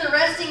realize if you're the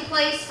resting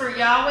place for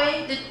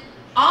Yahweh, that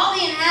all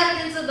the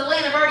inhabitants of the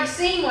land have already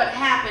seen what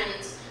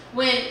happens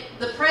when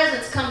the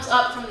presence comes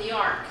up from the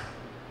ark.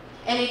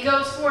 And He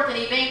goes forth and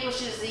He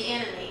vanquishes the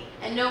enemy.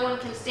 And no one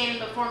can stand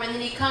before Him. And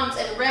then He comes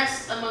and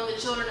rests among the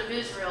children of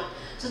Israel.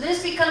 So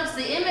this becomes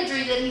the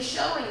imagery that He's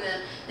showing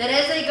them. That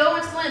as they go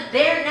into the land,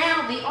 they're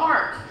now the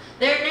ark.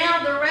 They're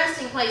now the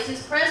resting place.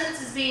 His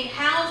presence is being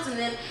housed in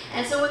them.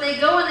 And so when they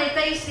go and they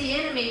face the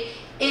enemy,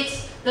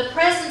 it's the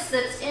presence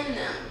that's in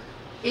them.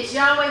 It's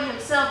Yahweh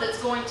Himself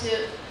that's going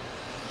to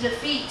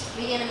defeat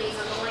the enemies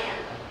of the land.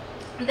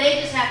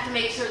 They just have to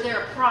make sure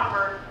they're a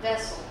proper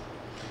vessel.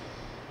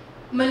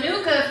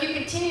 Manuka, if you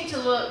continue to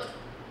look,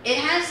 it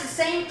has the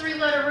same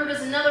three-letter root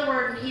as another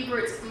word in Hebrew.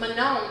 It's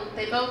manon.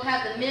 They both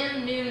have the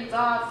mem, nun,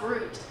 vav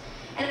root.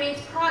 And it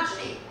means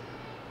progeny.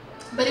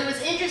 But it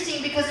was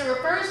interesting because it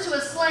refers to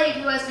a slave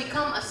who has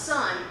become a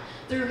son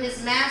through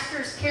his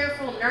master's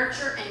careful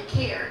nurture and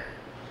care.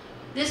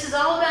 This is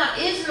all about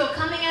Israel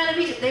coming out of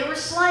Egypt. They were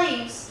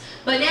slaves,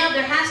 but now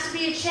there has to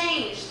be a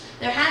change.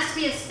 There has to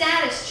be a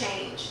status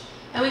change.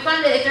 And we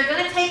find that if they're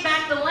going to take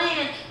back the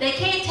land, they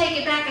can't take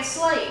it back as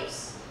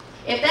slaves.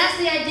 If that's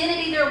the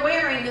identity they're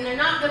wearing, then they're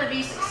not going to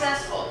be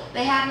successful.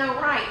 They have no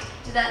right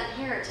to that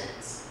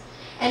inheritance.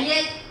 And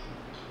yet,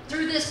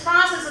 through this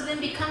process of them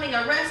becoming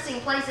a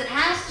resting place, it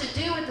has to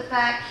do with the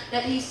fact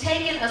that He's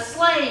taken a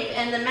slave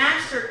and the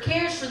master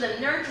cares for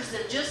them, nurtures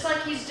them, just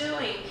like He's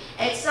doing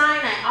at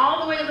Sinai,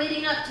 all the way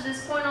leading up to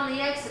this point on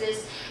the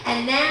Exodus.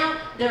 And now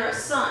they're a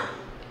son.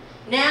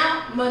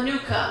 Now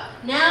manuka.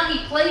 Now He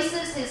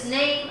places His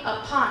name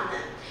upon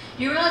them.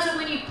 Do you realize that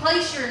when you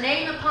place your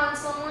name upon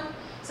someone,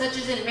 such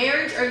as in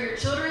marriage or your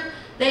children,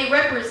 they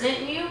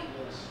represent you?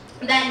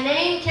 That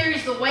name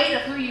carries the weight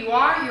of who you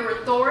are,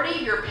 your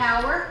authority, your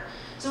power.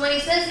 So when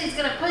He says He's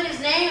going to put His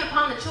name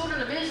upon the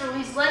children of Israel,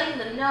 He's letting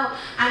them know,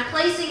 I'm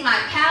placing my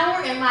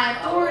power and my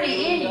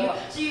authority in you,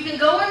 so you can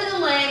go into the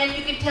land and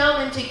you can tell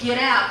them to get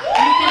out.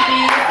 You can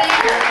be the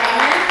finger.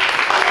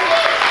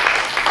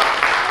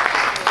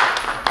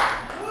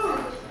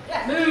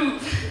 Amen?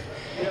 Move.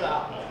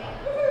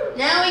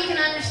 Now we can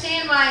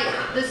understand why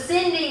the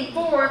sending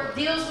forth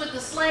deals with the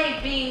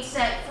slave being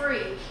set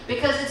free.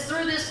 Because it's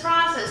through this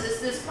process.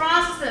 It's this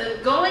process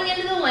of going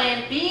into the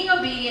land, being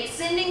obedient,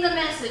 sending the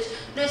message,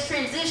 this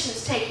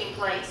transition's taking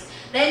place.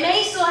 They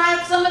may still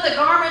have some of the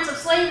garments of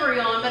slavery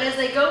on, but as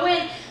they go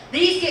in,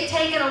 these get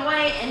taken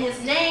away and His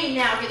name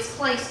now gets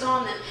placed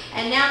on them.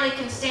 And now they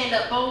can stand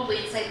up boldly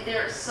and say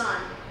they're a son.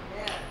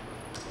 Yeah.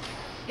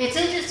 It's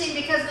interesting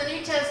because in the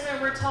New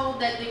Testament we're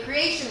told that the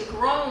creation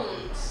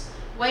groans,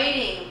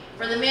 waiting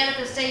for the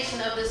manifestation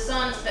of the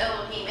sons of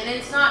Elohim. And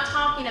it's not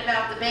talking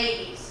about the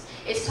babies.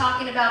 It's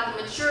talking about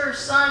the mature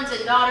sons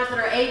and daughters that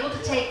are able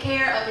to take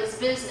care of His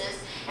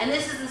business. And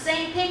this is the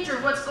same picture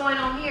of what's going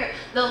on here.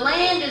 The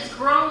land is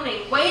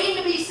groaning, waiting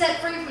to be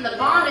set free from the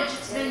bondage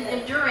it's been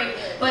enduring,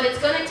 but it's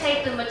going to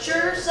take the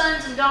mature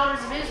sons and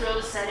daughters of Israel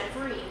to set it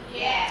free.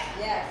 Yes.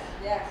 Yes.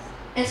 Yes.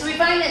 And so we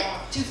find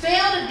that to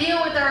fail to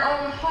deal with our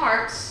own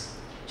hearts,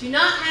 do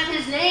not have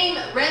his name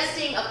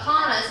resting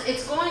upon us,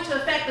 it's going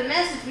to affect the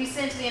message we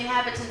send to the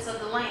inhabitants of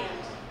the land.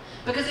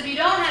 Because if you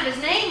don't have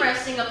his name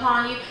resting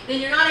upon you,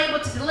 then you're not able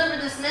to deliver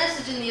this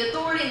message in the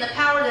authority and the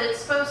power that it's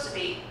supposed to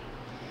be.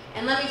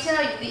 And let me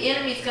tell you, the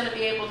enemy is going to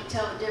be able to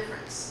tell the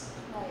difference.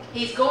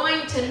 He's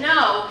going to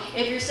know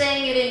if you're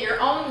saying it in your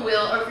own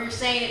will or if you're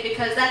saying it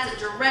because that's a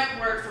direct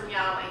word from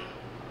Yahweh.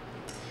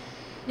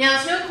 Now,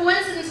 it's no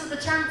coincidence that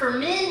the term for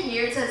men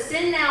here, it says,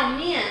 "Send now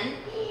men,"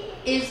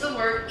 is the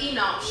word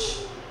enosh.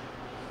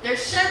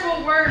 There's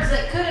several words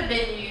that could have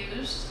been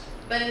used,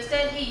 but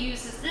instead he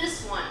uses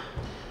this one,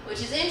 which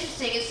is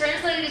interesting. It's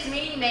translated as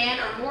meaning man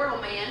or mortal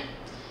man,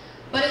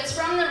 but it's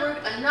from the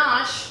root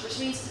anash, which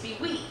means to be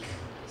weak,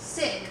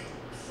 sick,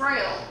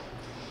 frail.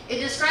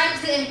 It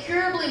describes the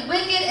incurably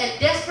wicked and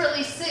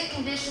desperately sick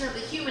condition of the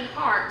human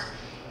heart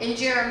in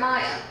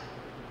Jeremiah.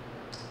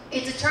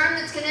 It's a term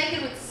that's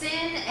connected with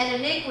sin and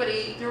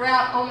iniquity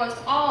throughout almost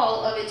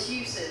all of its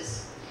uses.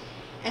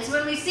 And so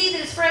when we see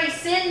this phrase,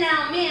 "Sin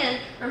now men,"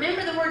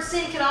 remember the word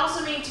sin could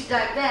also mean to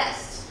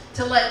divest,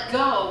 to let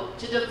go,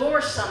 to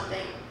divorce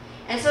something.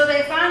 And so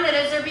they find that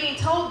as they're being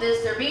told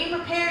this, they're being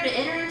prepared to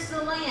enter into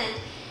the land.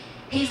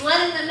 He's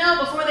letting them know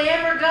before they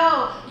ever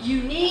go,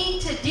 you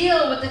need to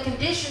deal with the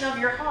condition of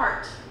your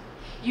heart.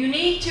 You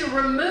need to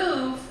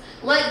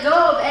let go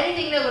of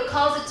anything that would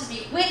cause it to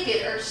be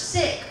wicked or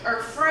sick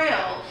or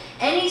frail.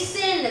 Any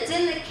sin that's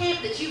in the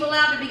camp that you've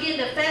allowed to begin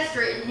to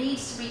fester, it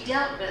needs to be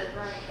dealt with.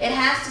 It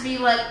has to be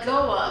let go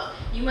of.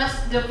 You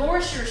must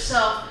divorce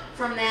yourself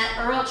from that,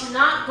 or else you're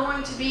not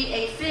going to be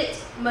a fit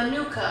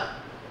manuka,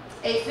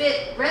 a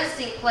fit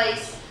resting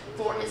place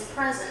for his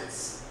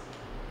presence.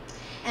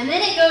 And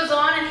then it goes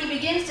on and he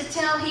begins to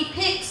tell, he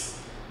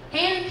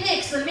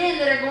handpicks the men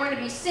that are going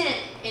to be sent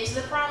into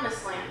the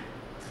promised land.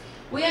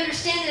 We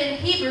understand that in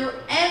Hebrew,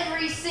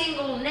 every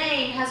single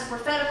name has a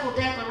prophetical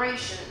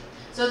declaration.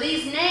 So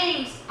these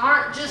names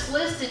aren't just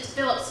listed to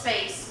fill up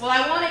space. Well,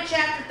 I wanted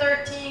chapter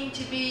 13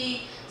 to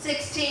be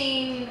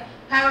 16,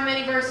 however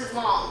many verses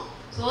long.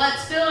 So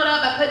let's fill it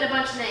up by putting a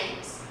bunch of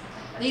names.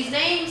 These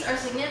names are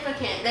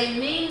significant. They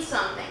mean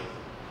something.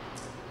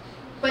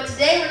 But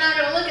today we're not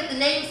going to look at the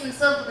names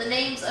themselves, but the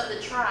names of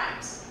the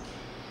tribes.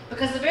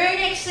 Because the very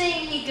next thing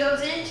he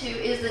goes into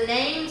is the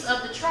names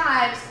of the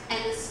tribes and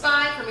the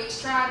spy from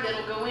each tribe that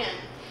will go in.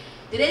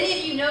 Did any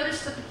of you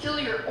notice the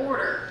peculiar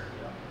order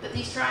that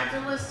these tribes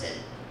are listed?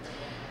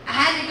 I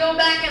had to go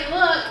back and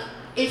look.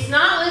 It's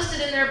not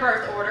listed in their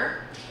birth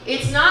order.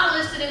 It's not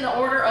listed in the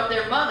order of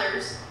their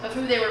mothers, of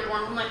who they were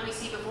born from, like we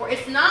see before.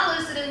 It's not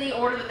listed in the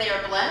order that they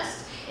are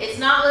blessed. It's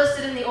not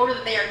listed in the order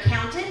that they are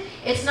counted.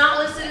 It's not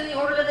listed in the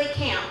order that they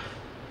camp.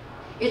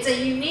 It's a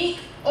unique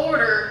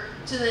order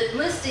to the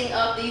listing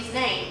of these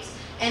names,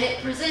 and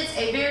it presents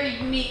a very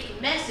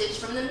unique message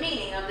from the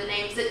meaning of the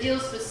names that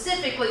deals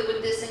specifically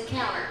with this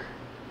encounter.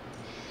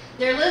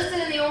 They're listed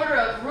in the order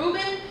of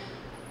Reuben,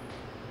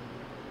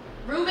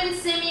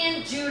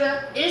 Simeon,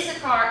 Judah,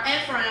 Issachar,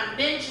 Ephraim,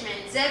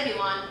 Benjamin,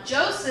 Zebulun,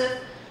 Joseph,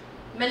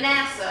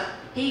 Manasseh.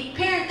 He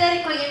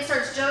parenthetically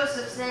inserts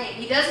Joseph's name.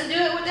 He doesn't do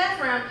it with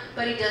Ephraim,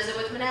 but he does it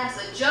with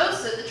Manasseh.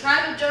 Joseph, the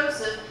tribe of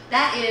Joseph,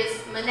 that is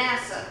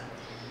Manasseh.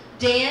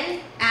 Dan,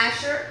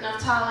 Asher,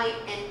 Naphtali,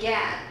 and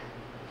Gad.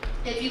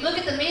 If you look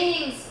at the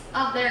meanings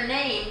of their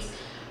names,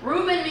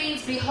 Reuben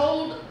means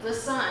behold the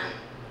sun.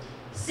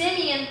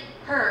 Simeon,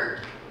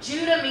 heard.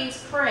 Judah means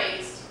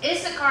praised.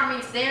 Issachar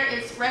means there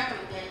is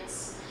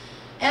recompense.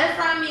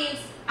 Ephraim means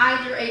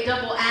either a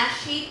double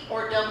ash heap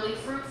or doubly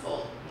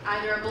fruitful,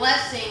 either a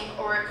blessing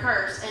or a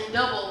curse, and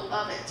double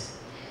of it.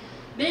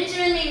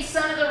 Benjamin means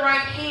son of the right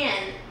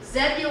hand.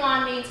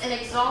 Zebulun means an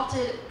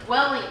exalted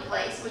dwelling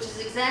place, which is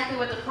exactly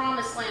what the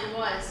promised land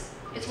was.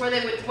 It's where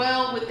they would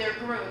dwell with their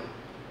groom.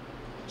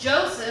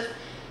 Joseph,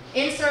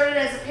 inserted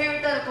as a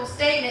parenthetical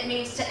statement,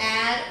 means to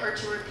add or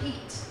to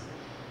repeat.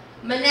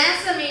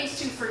 Manasseh means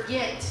to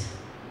forget.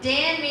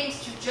 Dan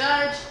means to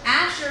judge.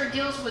 Asher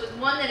deals with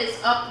one that is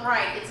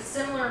upright. It's a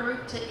similar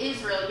root to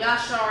Israel,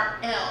 Yashar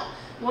El,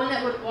 one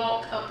that would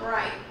walk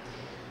upright.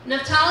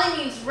 Naphtali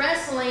means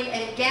wrestling,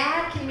 and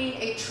Gad can mean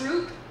a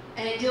troop,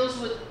 and it deals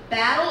with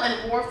battle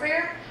and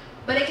warfare,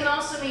 but it can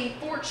also mean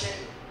fortune.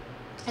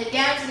 And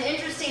Gad's an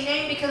interesting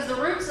name because the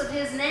roots of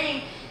his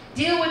name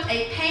deal with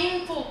a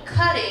painful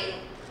cutting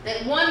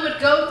that one would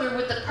go through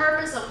with the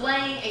purpose of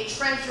laying a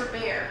treasure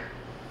bare.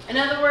 In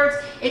other words,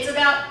 it's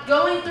about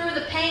going through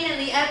the pain and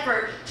the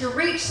effort to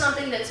reach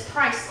something that's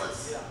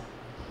priceless.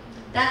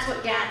 That's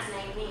what Gad's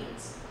name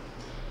means.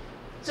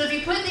 So if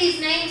you put these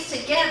names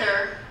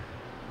together,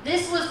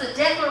 this was the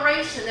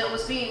declaration that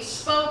was being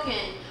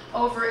spoken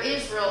over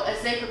Israel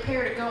as they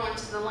prepare to go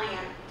into the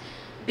land.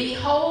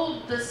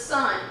 Behold the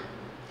Son,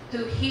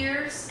 who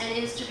hears and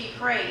is to be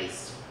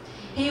praised.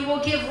 He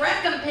will give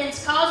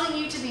recompense, causing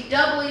you to be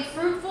doubly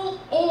fruitful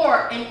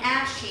or an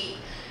ash heap.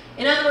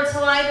 In other words,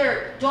 he'll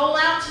either dole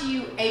out to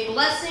you a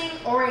blessing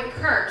or a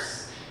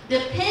curse,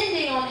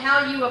 depending on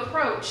how you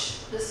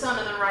approach the Son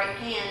of the right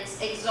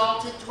hand's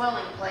exalted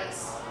dwelling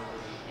place.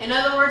 In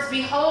other words,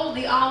 behold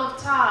the olive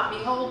top,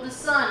 behold the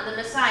Son, the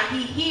Messiah.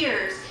 He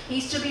hears.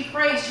 He's to be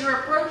praised. You're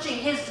approaching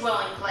his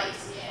dwelling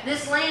place.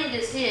 This land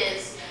is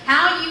his.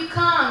 How you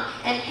come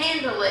and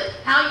handle it,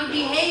 how you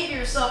behave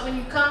yourself when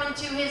you come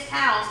into his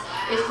house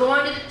is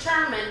going to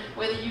determine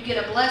whether you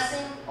get a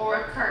blessing or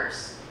a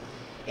curse.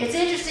 It's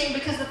interesting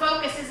because the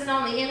focus isn't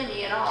on the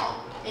enemy at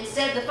all.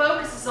 Instead, the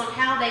focus is on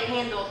how they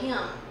handle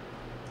him.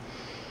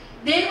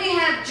 Then we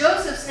have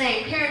Joseph's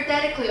name,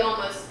 parenthetically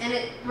almost, and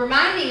it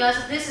reminding us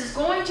that this is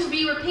going to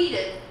be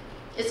repeated.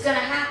 It's going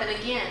to happen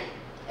again.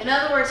 In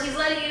other words, he's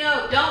letting you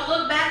know, don't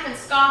look back and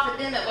scoff at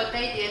them at what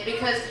they did,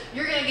 because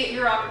you're going to get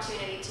your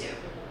opportunity too.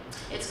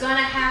 It's going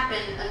to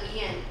happen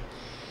again.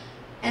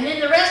 And then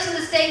the rest of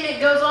the statement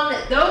goes on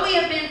that though we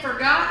have been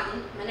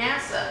forgotten,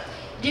 Manasseh,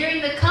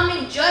 during the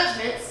coming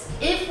judgments,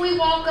 if we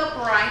walk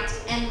upright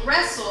and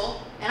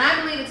wrestle, and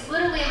I believe it's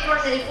literally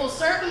important that if we'll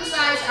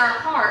circumcise our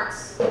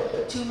hearts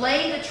to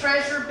lay the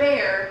treasure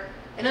bare,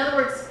 in other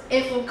words,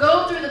 if we'll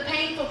go through the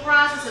painful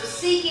process of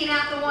seeking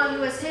out the one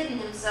who has hidden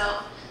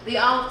himself, the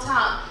olive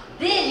top,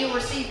 then you'll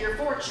receive your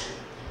fortune.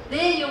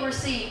 Then you'll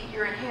receive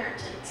your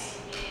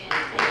inheritance.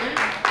 Amen.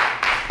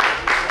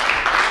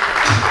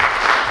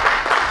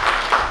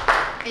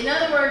 In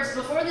other words,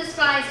 before the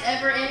spies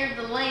ever entered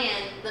the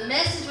land, the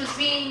message was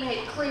being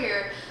made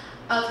clear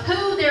of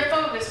who their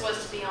focus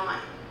was to be on.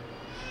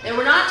 They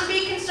were not to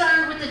be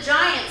concerned with the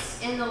giants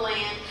in the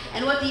land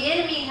and what the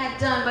enemy had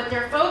done, but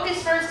their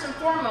focus first and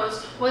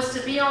foremost was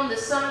to be on the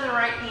Son of the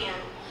right hand.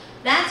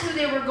 That's who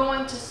they were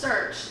going to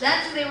search.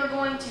 That's who they were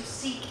going to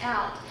seek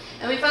out.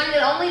 And we find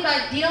that only by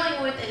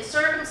dealing with and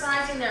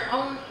circumcising their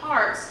own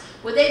hearts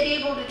would they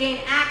be able to gain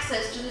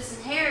access to this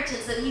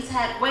inheritance that he's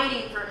had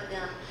waiting for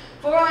them.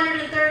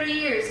 430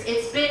 years,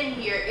 it's been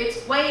here,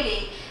 it's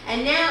waiting.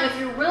 And now if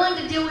you're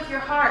willing to deal with your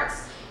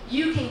hearts,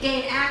 you can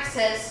gain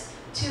access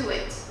to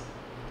it.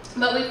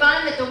 But we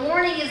find that the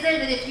warning is there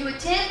that if you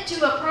attempt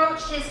to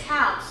approach his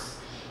house,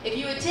 if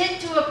you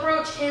attempt to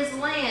approach his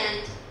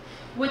land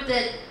with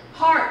the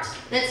heart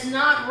that's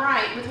not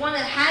right, with one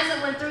that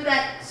hasn't went through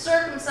that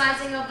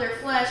circumcising of their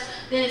flesh,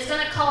 then it's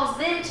going to cause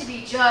them to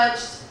be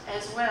judged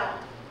as well.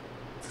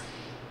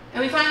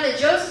 And we find that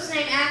Joseph's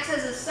name acts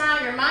as a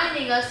sign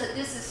reminding us that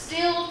this is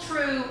still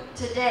true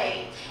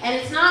today. And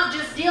it's not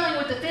just dealing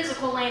with the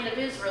physical land of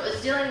Israel,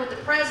 it's dealing with the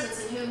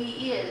presence and who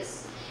he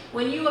is.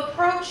 When you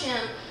approach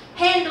him,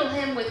 handle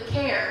him with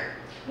care.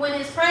 When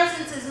his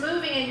presence is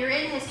moving and you're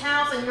in his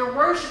house and you're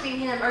worshiping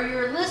him or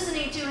you're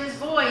listening to his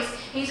voice,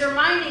 he's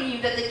reminding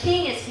you that the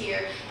king is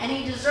here and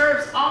he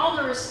deserves all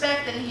the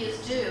respect that he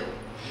is due.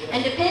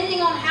 And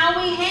depending on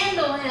how we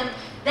handle him,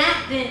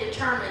 that then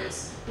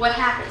determines what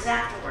happens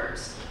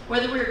afterwards.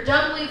 Whether we're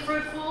doubly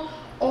fruitful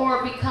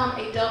or become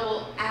a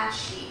double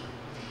ash heap.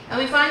 And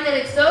we find that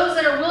it's those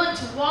that are willing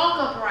to walk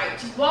upright,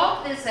 to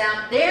walk this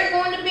out, they're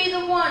going to be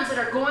the ones that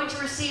are going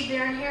to receive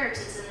their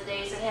inheritance in the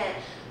days ahead.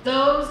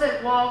 Those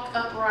that walk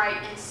upright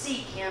and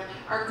seek him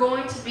are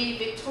going to be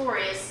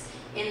victorious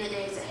in the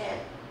days ahead.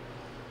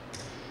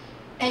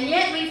 And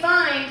yet we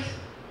find,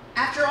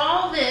 after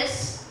all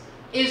this,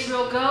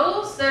 Israel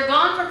goes, they're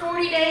gone for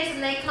 40 days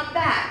and they come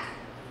back.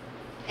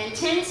 And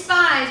 10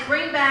 spies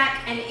bring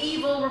back an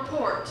evil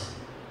report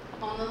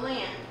on the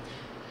land.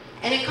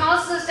 And it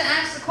causes us to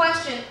ask the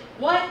question,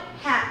 what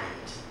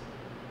happened?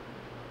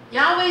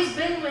 Yahweh's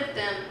been with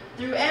them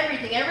through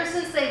everything, ever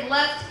since they've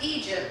left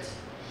Egypt.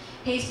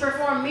 He's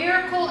performed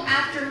miracle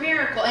after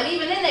miracle. And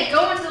even then they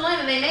go into the land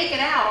and they make it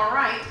out all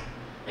right.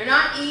 They're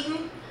not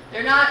eaten.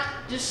 They're not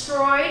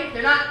destroyed.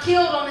 They're not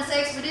killed on this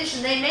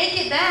expedition. They make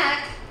it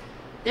back.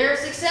 They're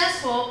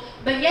successful.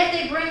 But yet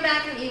they bring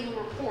back an evil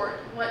report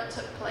of what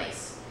took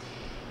place.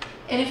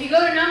 And if you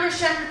go to Numbers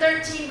chapter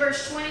 13,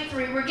 verse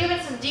 23, we're given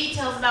some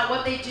details about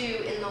what they do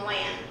in the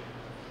land.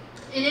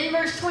 And in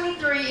verse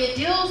 23, it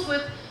deals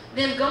with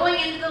them going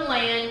into the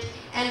land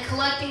and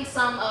collecting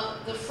some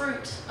of the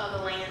fruit of the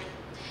land.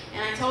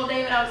 And I told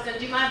David I was going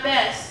to do my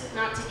best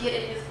not to get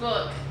in his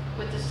book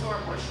with this Torah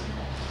portion.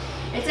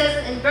 It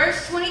says in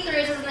verse 23,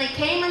 it says, and they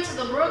came into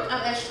the brook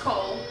of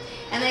Eshcol,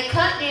 and they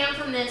cut down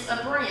from thence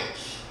a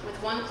branch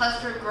with one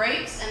cluster of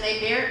grapes, and they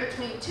bare it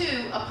between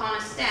two upon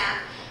a staff.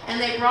 And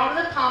they brought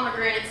of the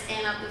pomegranates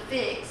and of the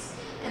figs.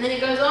 And then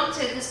it goes on to,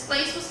 this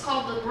place was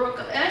called the brook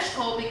of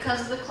Eshcol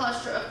because of the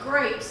cluster of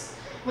grapes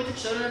which the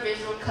children of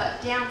Israel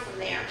cut down from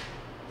there.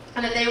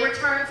 And that they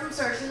returned from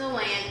searching the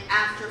land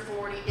after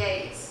 40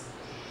 days.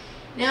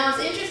 Now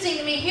it's interesting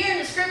to me, here in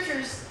the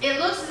scriptures, it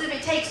looks as if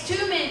it takes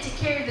 2 men to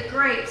carry the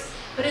grapes.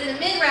 But in the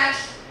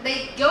Midrash,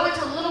 they go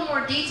into a little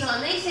more detail,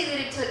 and they say that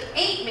it took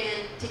 8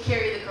 men to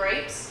carry the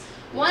grapes,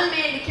 1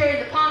 man to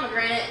carry the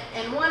pomegranate,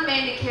 and 1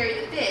 man to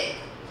carry the fig.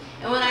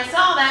 And when I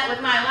saw that with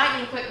my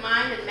lightning quick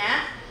mind and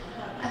math,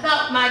 I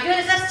thought, my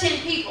goodness, that's 10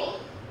 people.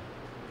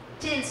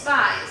 10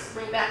 spies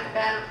bring back a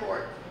bad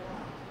report.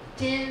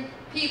 10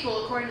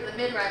 people, according to the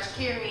Midrash,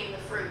 carrying the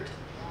fruit.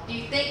 Do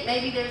you think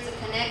maybe there's a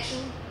connection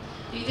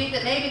Do you think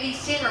that maybe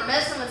these 10 were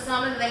messing with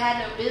something that they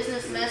had no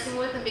business messing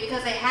with, and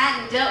because they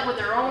hadn't dealt with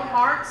their own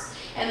hearts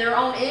and their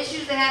own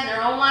issues they had in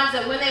their own lives,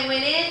 that when they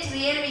went into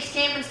the enemy's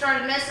camp and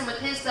started messing with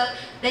his stuff,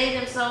 they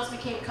themselves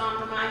became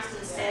compromised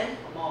instead?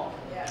 Come on.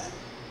 Yeah.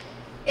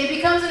 It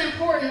becomes an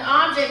important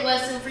object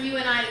lesson for you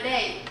and I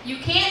today. You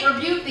can't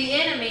rebuke the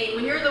enemy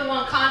when you're the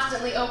one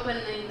constantly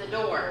opening the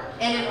door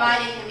and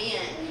inviting him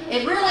in.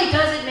 It really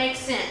doesn't make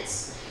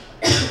sense.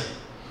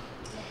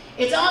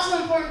 It's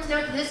also important to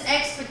note that this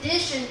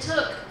expedition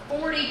took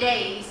 40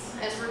 days,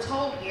 as we're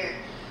told here.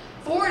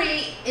 40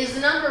 is the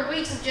number of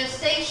weeks of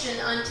gestation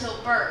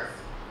until birth.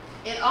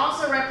 It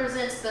also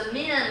represents the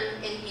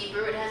mem in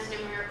Hebrew. It has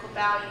a numerical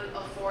value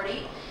of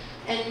 40.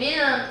 And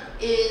mem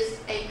is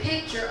a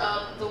picture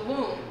of the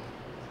womb.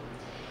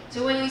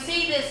 So when we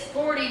see this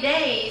 40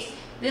 days,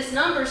 this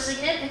number is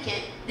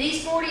significant.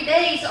 These 40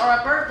 days are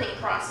a birthing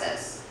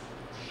process.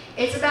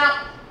 It's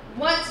about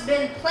what's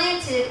been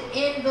planted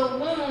in the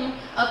womb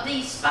of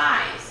these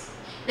spies.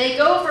 They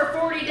go for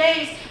 40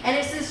 days, and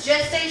it's this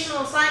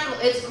gestational cycle.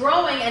 It's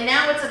growing, and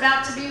now it's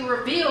about to be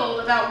revealed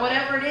about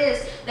whatever it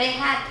is they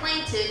had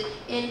planted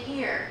in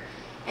here.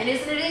 And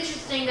isn't it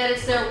interesting that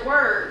it's their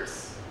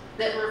words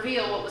that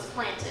reveal what was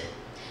planted?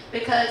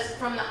 Because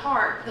from the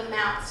heart, the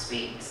mouth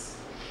speaks.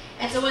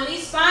 And so when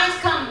these spies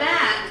come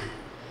back,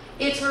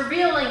 it's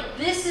revealing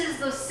this is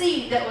the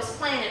seed that was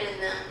planted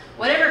in them.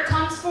 Whatever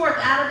comes forth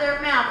out of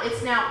their mouth,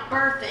 it's now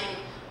birthing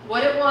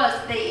what it was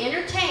that they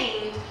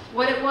entertained,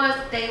 what it was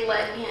that they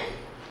let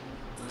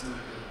in.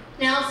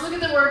 Now let's look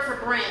at the word for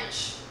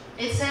branch.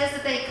 It says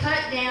that they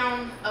cut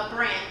down a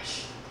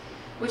branch,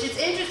 which is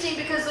interesting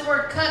because the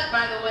word cut,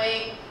 by the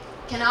way,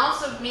 can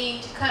also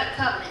mean to cut a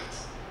covenant.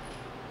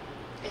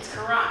 It's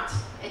karat.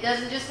 It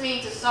doesn't just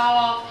mean to saw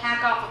off,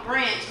 hack off a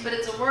branch, but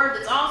it's a word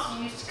that's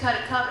also used to cut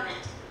a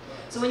covenant.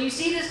 So when you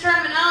see this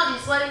terminology,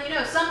 it's letting you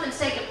know something's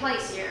taking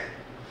place here.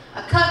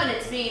 A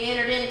covenant's being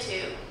entered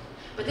into.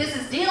 But this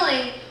is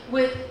dealing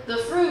with the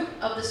fruit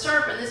of the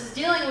serpent. This is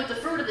dealing with the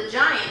fruit of the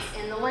giants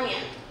in the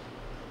land.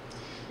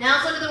 Now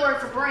let's look at the word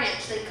for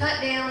branch. They cut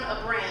down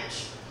a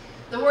branch.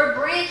 The word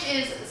branch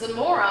is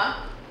zamora,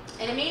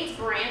 and it means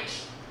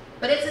branch.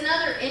 But it's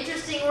another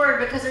interesting word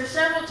because there are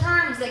several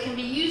terms that can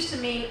be used to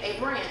mean a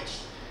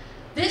branch.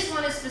 This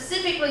one is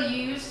specifically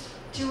used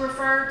to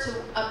refer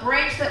to a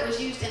branch that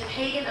was used in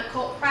pagan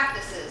occult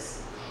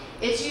practices.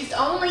 It's used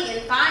only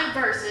in 5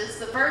 verses.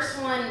 The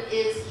first one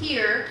is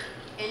here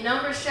in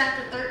Numbers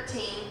chapter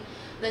 13.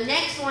 The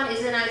next one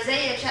is in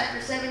Isaiah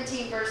chapter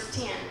 17, verse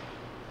 10.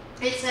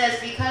 It says,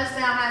 because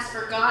thou hast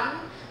forgotten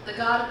the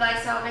God of thy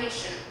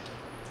salvation,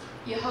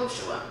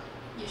 Yeshua,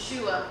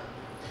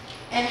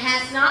 and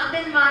hast not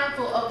been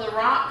mindful of the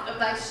rock of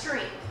thy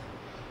strength.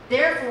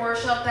 Therefore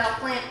shalt thou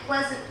plant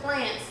pleasant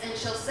plants, and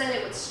shall set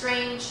it with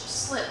strange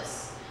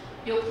slips.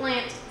 You'll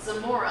plant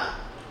zamora.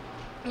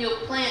 You'll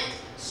plant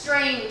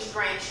strange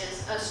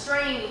branches, a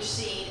strange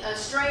seed, a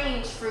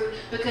strange fruit,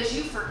 because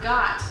you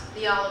forgot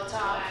the olive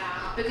top.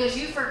 Wow. Because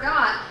you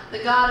forgot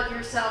the God of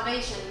your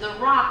salvation, the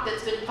rock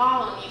that's been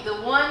following you,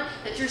 the one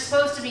that you're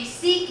supposed to be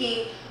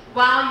seeking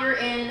while you're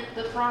in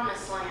the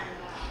promised land.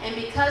 And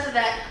because of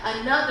that,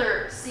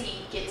 another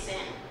seed gets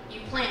in.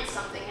 You plant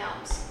something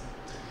else.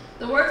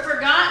 The word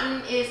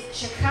forgotten is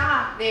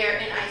shakah there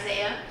in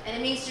Isaiah, and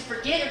it means to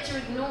forget or to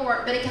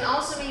ignore, but it can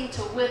also mean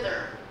to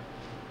wither.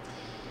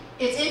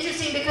 It's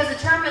interesting because the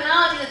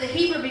terminology that the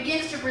Hebrew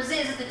begins to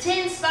present is that the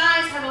 10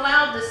 spies have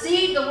allowed the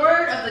seed, the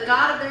word of the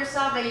God of their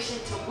salvation,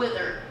 to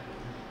wither.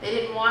 They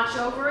didn't watch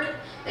over it.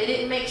 They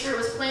didn't make sure it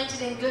was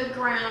planted in good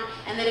ground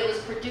and that it was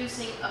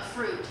producing a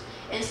fruit.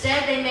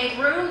 Instead, they made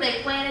room.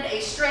 They planted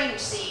a strange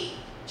seed,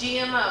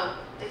 GMO.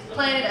 They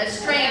planted a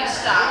strange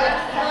stock.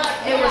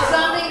 It was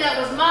something that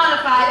was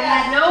modified and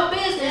had no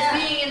business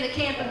being in the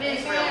camp of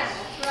Israel.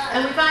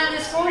 And we find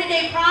this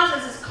 40-day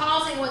process is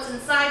causing what's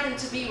inside them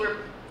to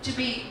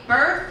be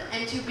birthed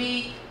and to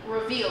be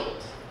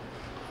revealed.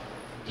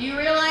 Do you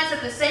realize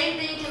that the same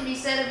thing can be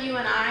said of you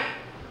and I?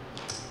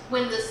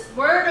 When the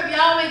word of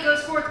Yahweh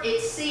goes forth,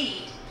 it's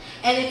seed.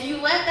 And if you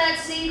let that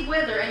seed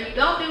wither and you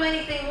don't do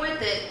anything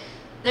with it,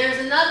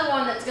 there's another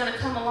one that's going to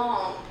come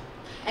along.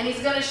 And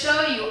he's going to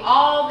show you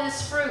all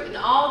this fruit and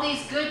all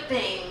these good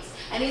things.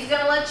 And he's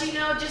going to let you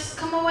know, just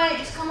come away,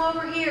 just come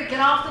over here, get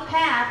off the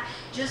path,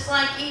 just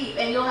like Eve.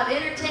 And you'll have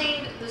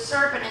entertained the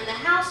serpent, and the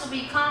house will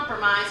be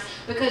compromised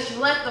because you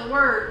let the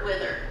word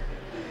wither.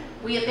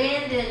 We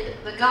abandoned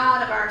the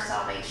God of our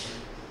salvation.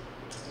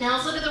 Now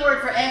let's look at the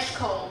word for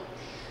Eshcol.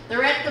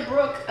 They're at the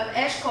brook of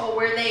Eshcol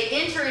where they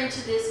enter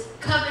into this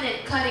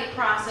covenant cutting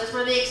process,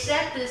 where they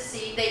accept this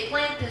seed, they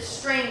plant this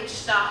strange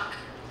stock.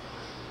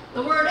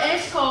 The word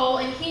Eshcol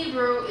in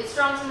Hebrew is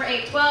Strong's number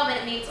 812, and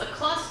it means a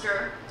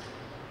cluster,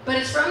 but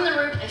it's from the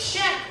root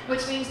eshek,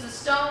 which means the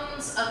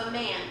stones of a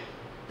man,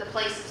 the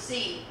place of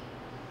seed.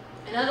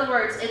 In other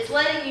words, it's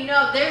letting you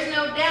know there's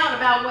no doubt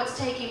about what's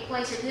taking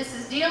place here. This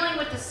is dealing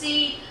with the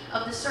seed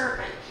of the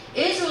serpent.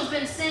 Israel's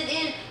been sent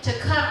in to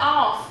cut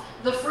off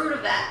the fruit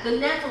of that, the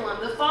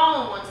Nephilim, the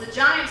fallen ones, the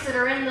giants that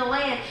are in the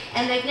land,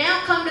 and they've now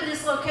come to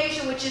this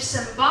location which which is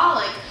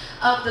symbolic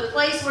of the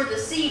place where the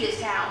seed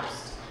is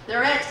housed.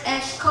 They're at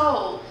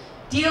Eshcol.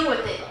 Deal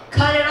with it.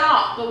 Cut it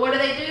off. But what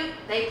do?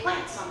 They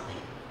plant something.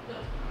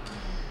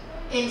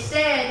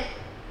 Instead,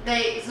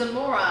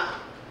 Zamora,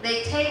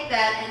 they take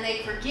that and they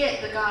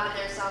forget the God of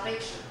their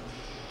salvation.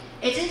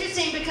 It's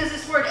interesting because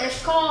this word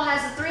Eshcol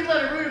has the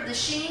 3-letter root of the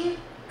Shin,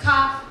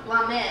 Kaf,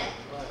 Lamed.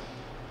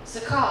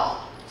 Sakal.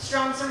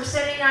 Strong's number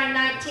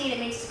 7919. It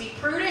means to be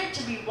prudent,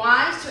 to be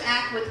wise, to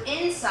act with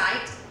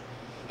insight.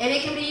 And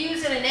it can be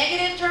used in a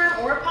negative term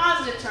or a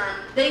positive term.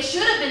 They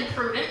should have been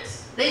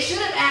prudent. They should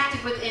have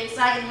acted with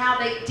insight in how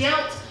they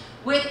dealt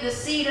with the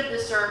seed of the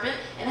serpent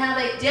and how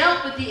they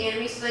dealt with the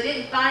enemy so they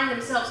didn't find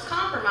themselves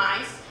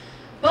compromised.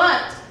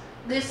 But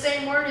this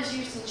same word is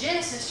used in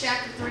Genesis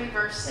chapter 3,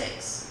 verse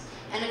 6.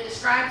 And it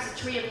describes the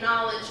tree of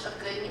knowledge of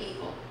good and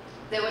evil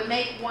that would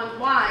make one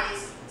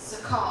wise,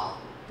 Sakal,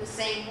 the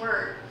same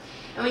word.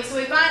 And so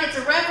we find it's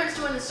a reference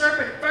to when the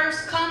serpent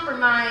first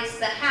compromised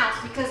the house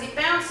because he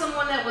found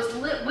someone that was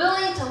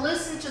willing to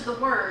listen to the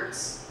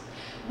words,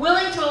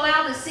 willing to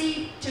allow the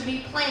seed to be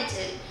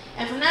planted.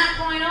 And from that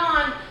point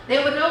on,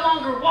 they would no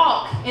longer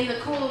walk in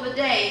the cool of the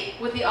day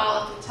with the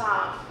olive and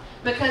tav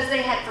because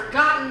they had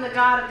forgotten the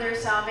God of their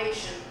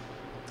salvation.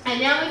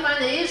 And now we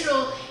find that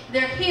Israel,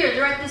 they're here.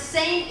 They're at the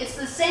same, it's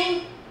the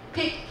same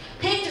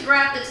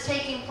pictograph that's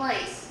taking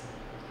place.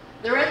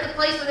 They're at the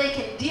place where they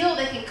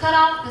can cut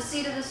off the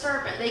seed of the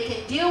serpent. They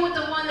can deal with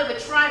the one that would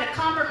try to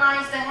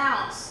compromise the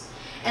house.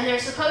 And they're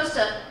supposed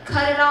to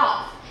cut it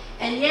off.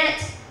 And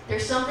yet,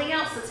 there's something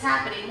else that's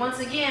happening. Once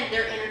again,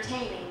 they're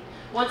entertaining.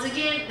 Once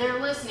again, they're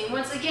listening.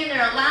 Once again,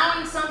 they're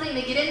allowing something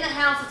to get in the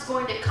house that's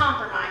going to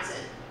compromise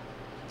it.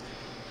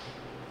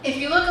 If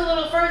you look a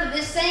little further,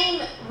 this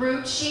same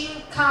root,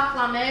 Shin Kaf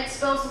Lamed,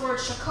 spells the word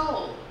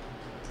Shakol.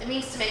 It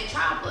means to make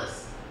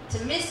childless,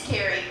 to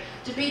miscarry,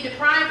 to be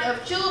deprived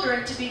of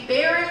children, to be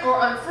barren or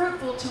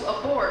unfruitful, to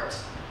abort.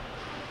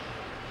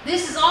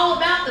 This is all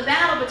about the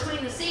battle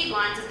between the seed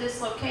lines of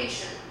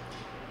dislocation.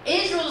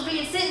 Israel is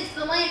being sent into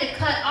the land to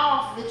cut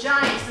off the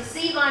giants, the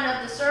seed line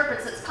of the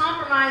serpents that's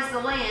compromised the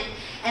land.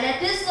 And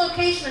at this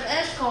location of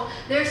Eshcol,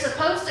 they're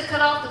supposed to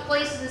cut off the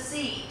place of the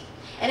seed.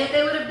 And if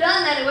they would have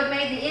done that, it would have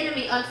made the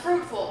enemy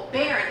unfruitful,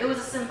 barren. It was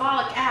a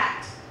symbolic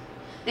act.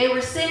 They were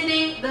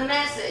sending the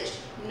message,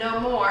 no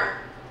more.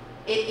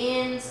 It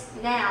ends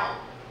now.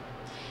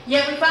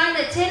 Yet we find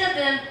that 10 of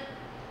them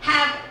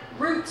have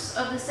roots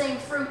of the same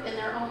fruit in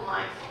their own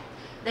life.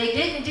 They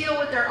didn't deal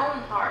with their own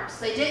hearts.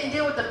 They didn't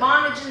deal with the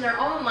bondage in their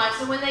own life.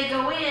 So when they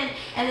go in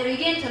and they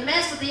begin to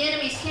mess with the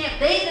enemy's camp,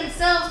 they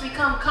themselves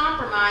become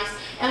compromised.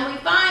 And we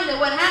find that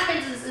what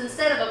happens is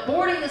instead of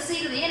aborting the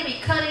seed of the enemy,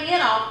 cutting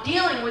it off,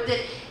 dealing with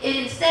it, it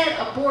instead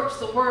aborts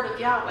the word of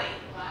Yahweh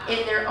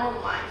in their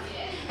own life.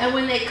 And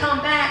when they come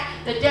back,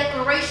 the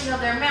declaration of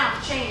their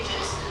mouth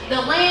changes.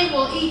 The land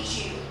will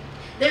eat you.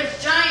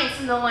 There's giants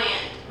in the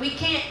land. We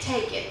can't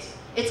take it.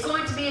 It's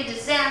going to be a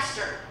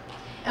disaster.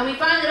 And we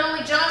find that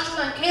only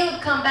Joshua and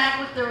Caleb come back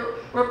with the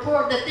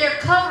report that their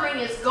covering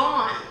is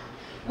gone.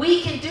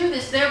 We can do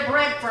this. They're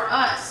bread for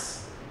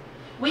us.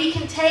 We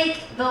can take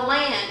the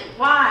land.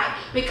 Why?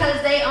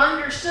 Because they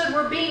understood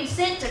we're being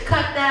sent to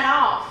cut that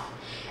off.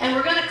 And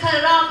we're going to cut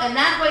it off, and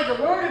that way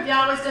the word of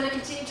Yahweh is going to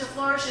continue to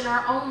flourish in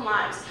our own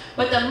lives.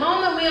 But the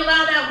moment we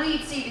allow that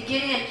weed seed to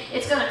get in,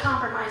 it's going to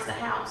compromise the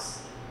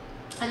house.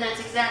 And that's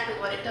exactly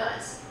what it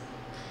does.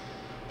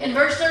 In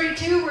verse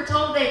 32, we're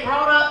told they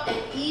brought up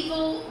an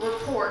evil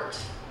report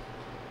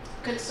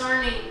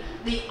concerning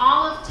the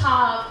Olive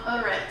Tav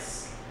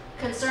Eretz,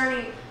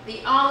 concerning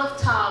the Olive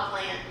Tav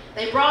land.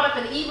 They brought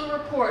up an evil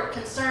report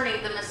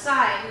concerning the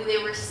Messiah who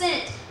they were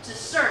sent to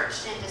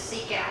search and to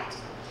seek out.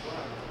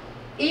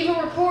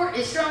 Evil report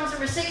is Strong's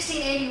number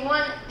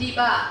 1681,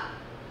 Dibah.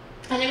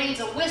 And it means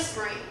a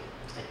whispering,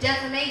 a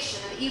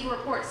defamation, an evil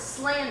report,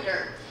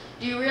 slander.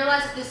 Do you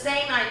realize that the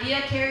same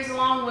idea carries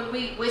along when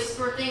we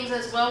whisper things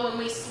as well, when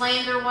we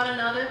slander one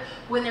another,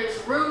 when there's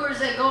rumors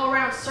that go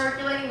around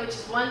circulating, which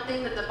is one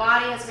thing that the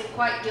body has been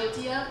quite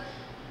guilty of?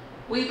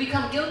 We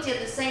become guilty of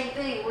the same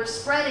thing. We're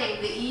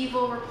spreading the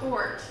evil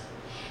report.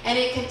 And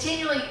it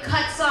continually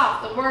cuts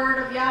off the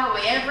word of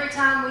Yahweh every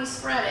time we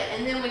spread it.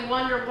 And then we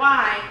wonder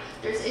why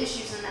there's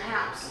issues in the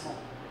house.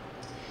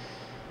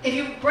 If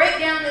you break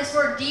down this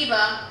word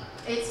Dibah,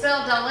 it's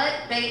spelled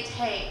Dalet Beit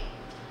Hay.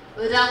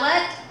 The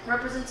Dalet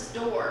represents a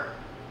door.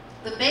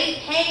 The Beit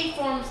Hay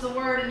forms the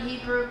word in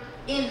Hebrew,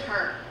 in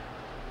her.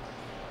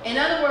 In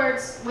other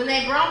words, when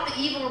they brought the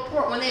evil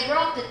report, when they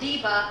brought the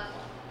Dibah,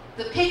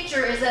 the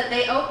picture is that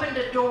they opened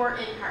a door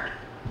in her.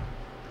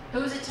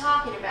 Who's it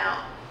talking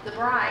about? The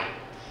bride.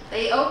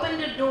 They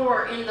opened a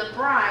door in the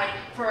bride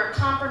for a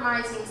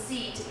compromising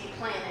seed to be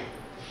planted.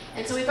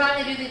 And so we find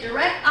they do the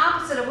direct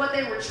opposite of what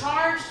they were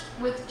charged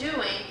with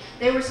doing.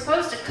 They were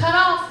supposed to cut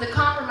off the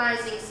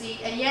compromising seed,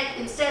 and yet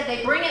instead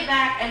they bring it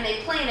back and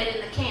they plant it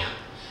in the camp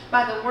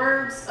by the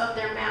words of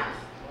their mouth.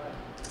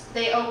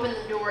 They open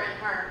the door in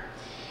her.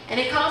 And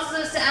it causes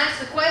us to ask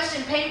the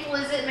question, painful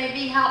as it may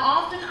be, how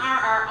often are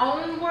our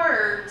own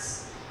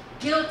words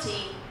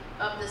guilty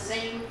of the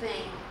same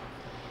thing?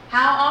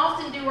 How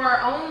often do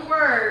our own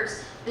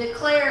words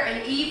declare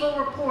an evil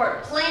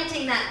report,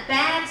 planting that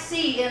bad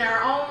seed in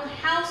our own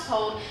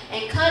household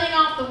and cutting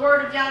off the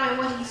word of Yahweh and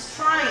what he's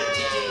trying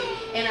to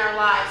do in our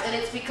lives? And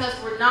it's because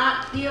we're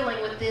not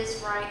dealing with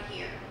this right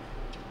here.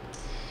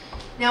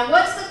 Now,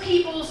 what's the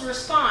people's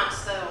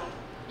response, though?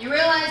 You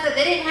realize that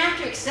they didn't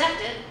have to accept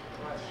it.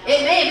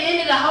 It may have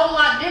ended a whole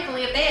lot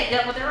differently if they had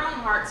dealt with their own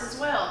hearts as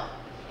well,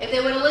 if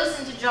they would have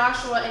listened to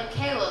Joshua and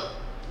Caleb.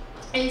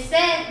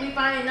 Instead, we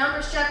find in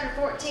Numbers chapter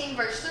 14,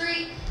 verse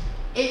 3,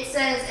 it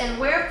says, "And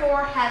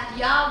wherefore hath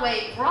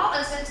Yahweh brought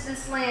us into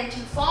this land to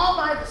fall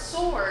by the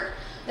sword,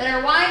 that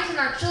our wives and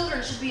our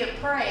children should be a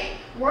prey?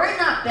 Were it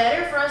not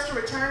better for us to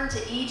return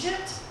to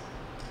Egypt?"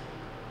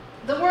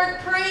 The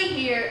word prey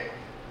here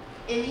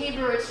in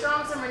Hebrew, it's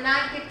Strong's number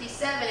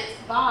 957, it's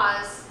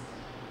baz,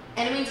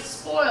 and it means a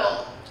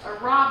spoil or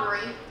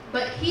robbery.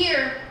 But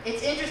here,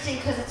 it's interesting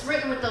because it's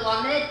written with the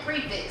lamed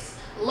prefix,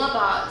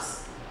 labaz.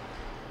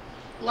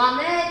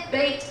 Lamed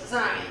Beit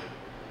Zion.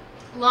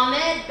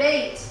 Lamed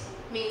Beit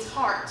means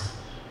heart.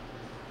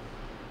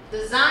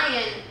 The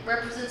Zion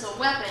represents a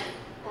weapon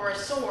or a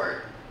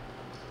sword.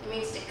 It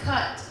means to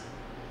cut.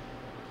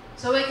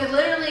 So it could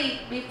literally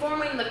be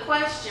forming the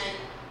question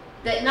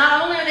that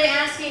not only are they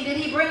asking, did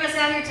he bring us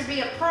out here to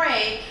be a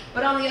prey,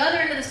 but on the other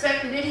end of the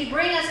spectrum, did he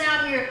bring us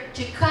out here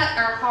to cut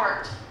our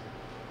heart,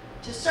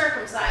 to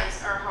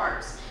circumcise our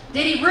hearts?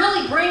 Did he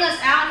really bring us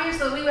out here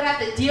so that we would have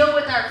to deal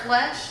with our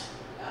flesh?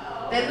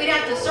 That we'd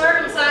have to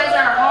circumcise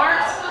our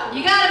hearts?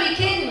 You gotta be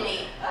kidding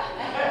me.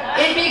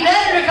 It'd be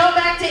better to go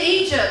back to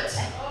Egypt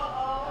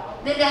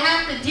than to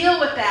have to deal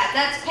with that.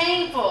 That's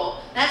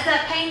painful. That's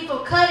that painful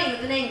cutting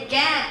that the name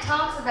Gad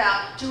talks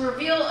about, to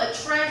reveal a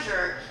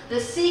treasure, the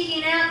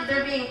seeking out that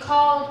they're being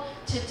called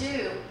to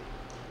do.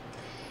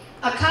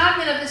 A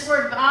cognate of this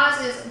word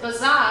baz is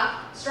bazah,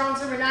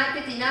 Strong's number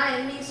 959.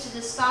 It means to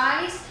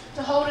despise,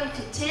 to hold in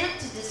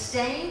contempt, to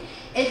disdain.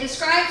 It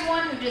describes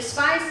one who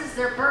despises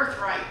their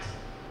birthright.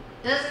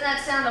 Doesn't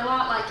that sound a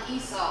lot like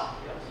Esau?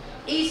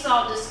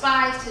 Esau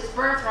despised his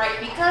birthright.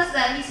 Because of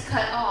that, he's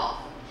cut off.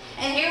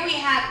 And here we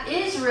have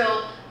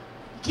Israel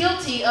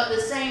guilty of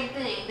the same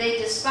thing. They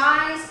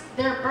despise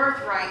their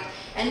birthright.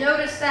 And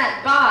notice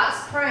that, baz,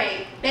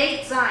 prey,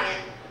 Beit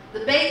Zion. The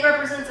Beit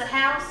represents a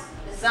house.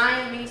 The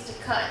Zion means to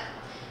cut.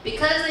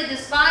 Because they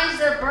despise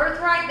their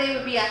birthright, they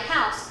would be a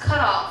house cut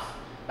off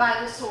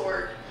by the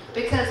sword.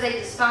 Because they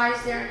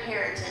despise their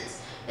inheritance.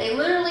 They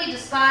literally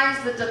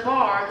despised the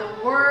Debar,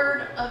 the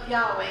word of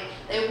Yahweh.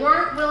 They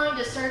weren't willing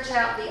to search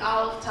out the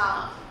Aleph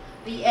Tav,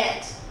 the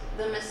Et,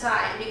 the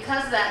Messiah. And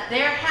because of that,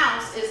 their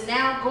house is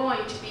now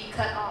going to be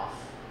cut off.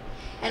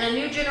 And a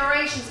new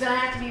generation is going to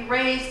have to be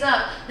raised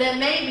up that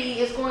maybe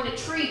is going to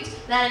treat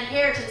that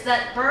inheritance,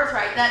 that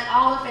birthright, that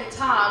Aleph and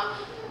Tav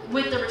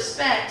with the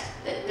respect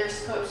that they're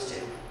supposed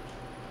to.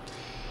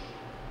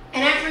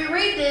 And after we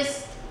read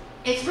this,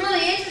 it's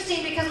really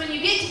interesting because when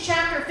you get to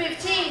chapter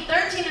 15,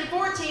 13 and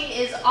 14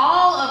 is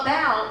all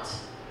about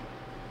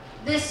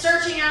this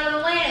searching out of the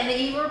land, the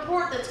evil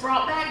report that's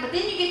brought back. But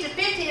then you get to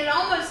 15, it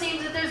almost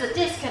seems that there's a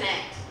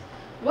disconnect.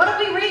 What are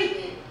we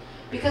reading?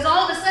 Because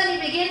all of a sudden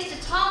he begins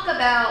to talk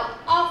about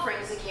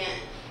offerings again.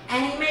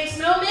 And he makes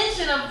no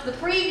mention of the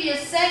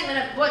previous segment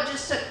of what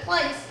just took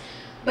place,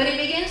 but he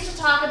begins to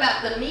talk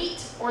about the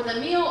meat or the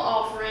meal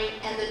offering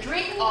and the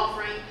drink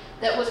offering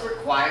that was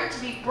required to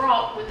be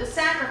brought with the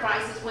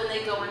sacrifices when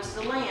they go into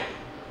the land.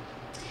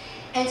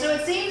 And so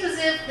it seems as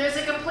if there's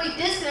a complete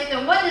disconnect.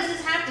 And what does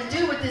this have to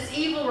do with this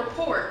evil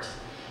report?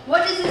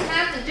 What does this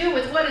have to do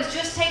with what has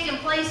just taken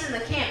place in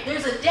the camp?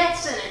 There's a death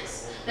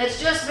sentence that's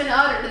just been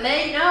uttered, and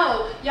they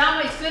know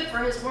Yahweh's good for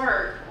his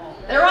word.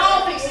 They're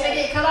all fixing to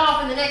get cut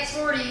off in the next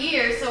 40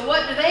 years, so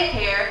what do they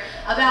care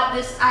about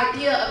this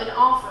idea of an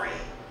offering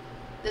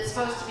that's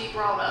supposed to be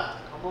brought up?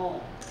 Come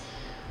on.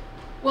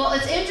 Well,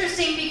 it's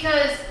interesting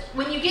because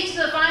when you get to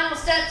the final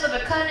steps of a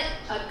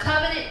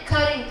covenant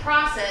cutting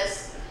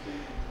process,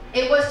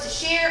 it was to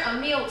share a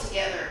meal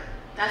together.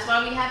 That's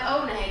why we have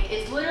oneg.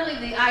 It's literally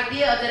the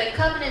idea that a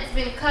covenant's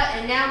been cut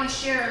and now we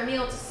share a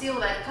meal to seal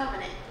that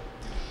covenant.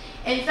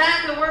 In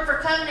fact, the word for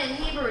covenant in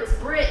Hebrew is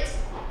brit,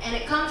 and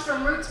it comes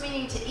from roots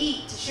meaning to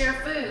eat, to share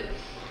food.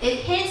 It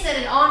hints at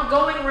an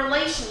ongoing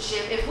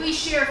relationship. If we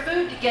share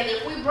food together,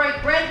 if we break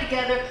bread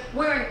together,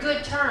 we're in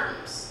good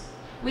terms.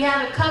 We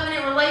have a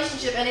covenant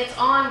relationship and it's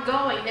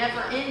ongoing,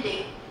 never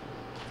ending.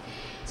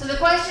 So the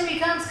question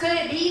becomes, could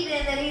it be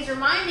then that he's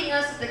reminding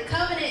us that the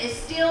covenant is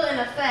still in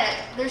effect?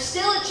 There's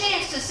still a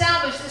chance to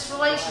salvage this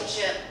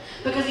relationship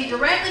because he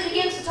directly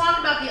begins to talk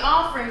about the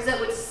offerings that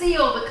would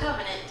seal the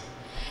covenant.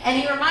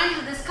 And he reminds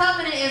us that this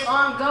covenant is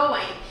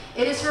ongoing.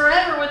 It is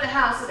forever with the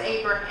house of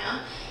Abraham.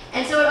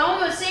 And so it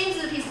almost seems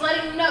as if he's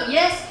letting them know,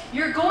 yes,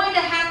 you're going to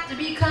have to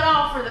be cut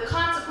off for the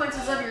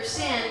consequences of your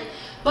sin,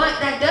 but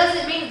that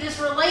doesn't mean that this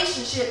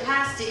relationship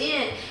has to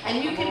end.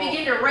 And you can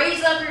begin to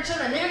raise up your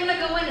children. They're going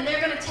to go in and they're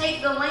going to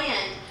take the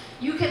land.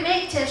 You can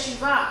make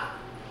teshuvah.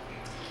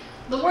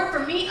 The word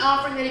for meat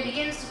offering that he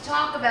begins to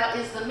talk about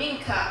is the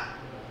mincha.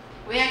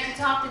 We actually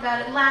talked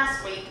about it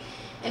last week.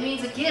 It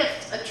means a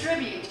gift, a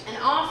tribute, an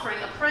offering,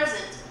 a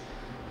present.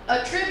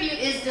 A tribute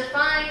is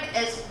defined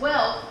as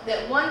wealth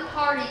that one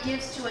party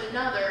gives to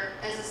another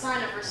as a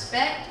sign of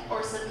respect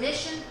or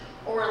submission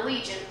or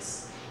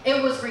allegiance.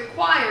 It was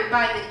required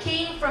by the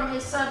king from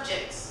his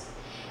subjects.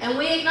 And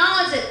we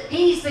acknowledge that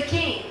he's the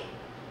king.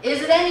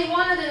 Is it any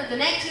wonder that the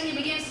next thing he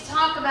begins to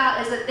talk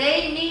about is that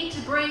they need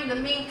to bring the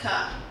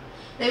minka.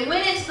 They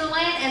went into the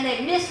land and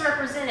they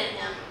misrepresented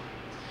him.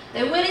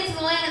 They went into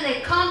the land and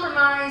they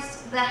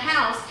compromised the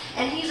house.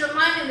 And he's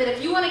reminding that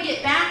if you want to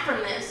get back from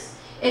this,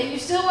 if you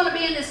still want to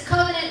be in this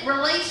covenant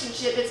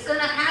relationship, it's going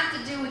to have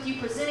to do with you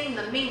presenting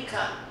the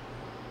minka.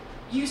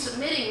 You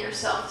submitting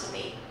yourself to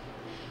me.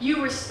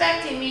 You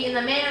respecting me in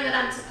the manner that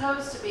I'm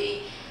supposed to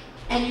be.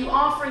 And you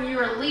offering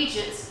your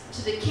allegiance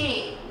to the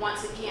king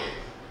once again.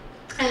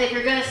 And if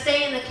you're going to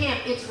stay in the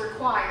camp, it's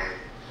required.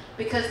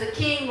 Because the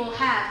king will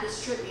have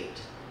his tribute.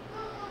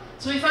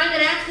 So we find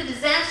that after the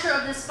disaster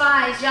of the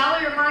spies,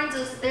 Yahweh reminds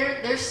us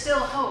that there's still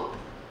hope.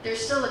 There's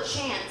still a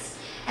chance.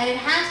 And it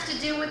has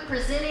to do with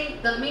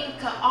presenting the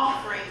minka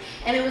offering.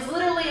 And it was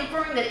literally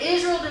inferring that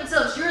Israel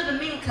themselves, you're the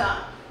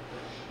minka.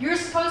 You're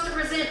supposed to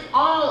present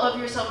all of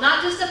yourself,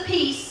 not just a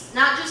piece,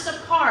 not just a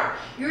part.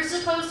 You're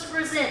supposed to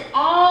present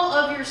all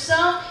of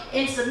yourself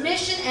in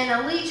submission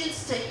and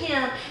allegiance to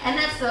him. And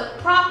that's the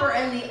proper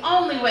and the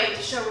only way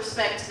to show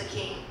respect to the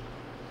king.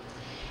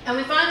 And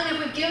we find that if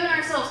we've given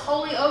ourselves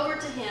wholly over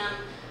to him,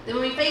 then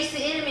when we face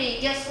the enemy,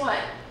 guess what?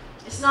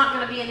 It's not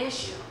going to be an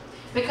issue.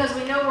 Because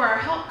we know where our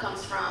help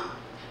comes from.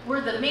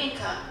 We're the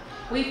minka.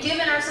 We've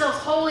given ourselves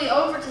wholly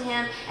over to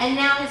him, and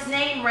now his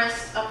name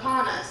rests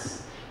upon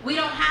us. We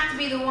don't have to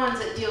be the ones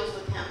that deals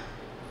with him.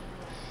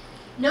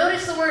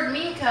 Notice the word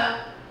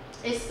minka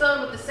is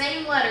spelled with the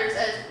same letters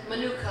as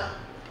manuka,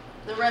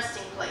 the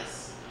resting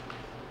place.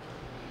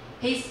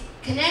 He's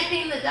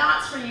connecting the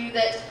dots for you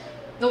that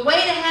the way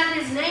to have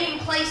his name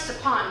placed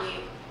upon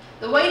you,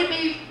 the way to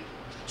be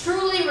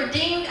truly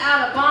redeemed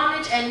out of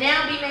bondage and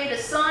now be made a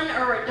son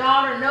or a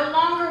daughter, no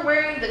longer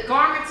wearing the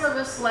garments of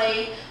a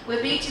slave,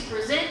 would be to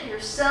present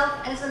yourself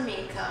as a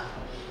minka.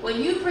 When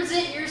you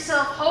present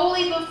yourself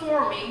wholly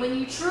before me, when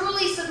you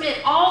truly submit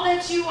all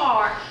that you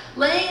are,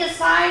 laying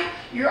aside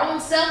your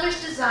own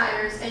selfish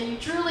desires, and you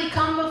truly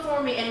come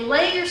before me and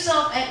lay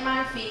yourself at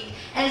my feet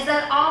as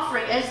that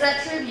offering, as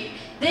that tribute,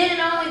 then and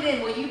only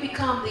then will you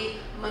become the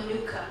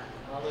manuka.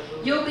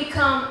 You'll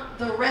become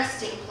the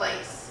resting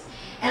place.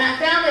 And I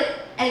found that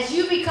as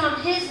you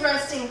become his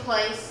resting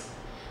place,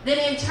 then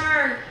in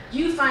turn,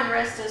 you find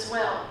rest as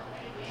well.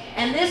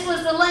 And this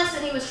was the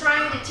lesson he was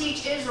trying to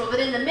teach Israel, that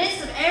in the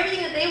midst of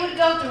everything that they would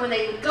go through, when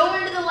they would go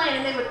into the land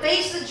and they would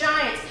face the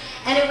giants,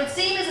 and it would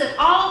seem as if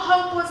all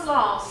hope was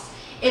lost,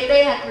 if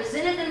they had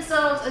presented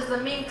themselves as the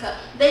minka,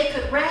 they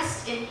could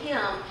rest in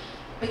him,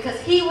 because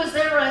he was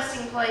their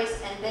resting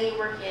place and they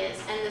were his.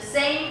 And the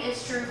same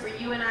is true for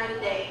you and I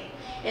today.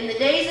 In the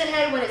days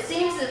ahead, when it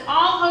seems that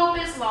all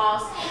hope is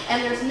lost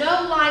and there's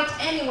no light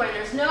anywhere,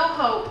 there's no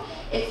hope,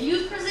 if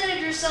you've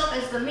presented yourself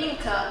as the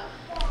minka,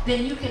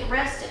 then you can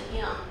rest in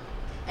him.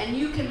 And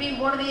you can be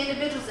one of the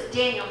individuals that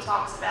Daniel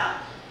talks about.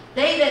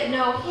 They that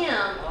know him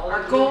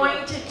are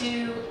going to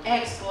do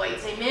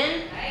exploits.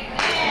 Amen?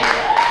 Amen.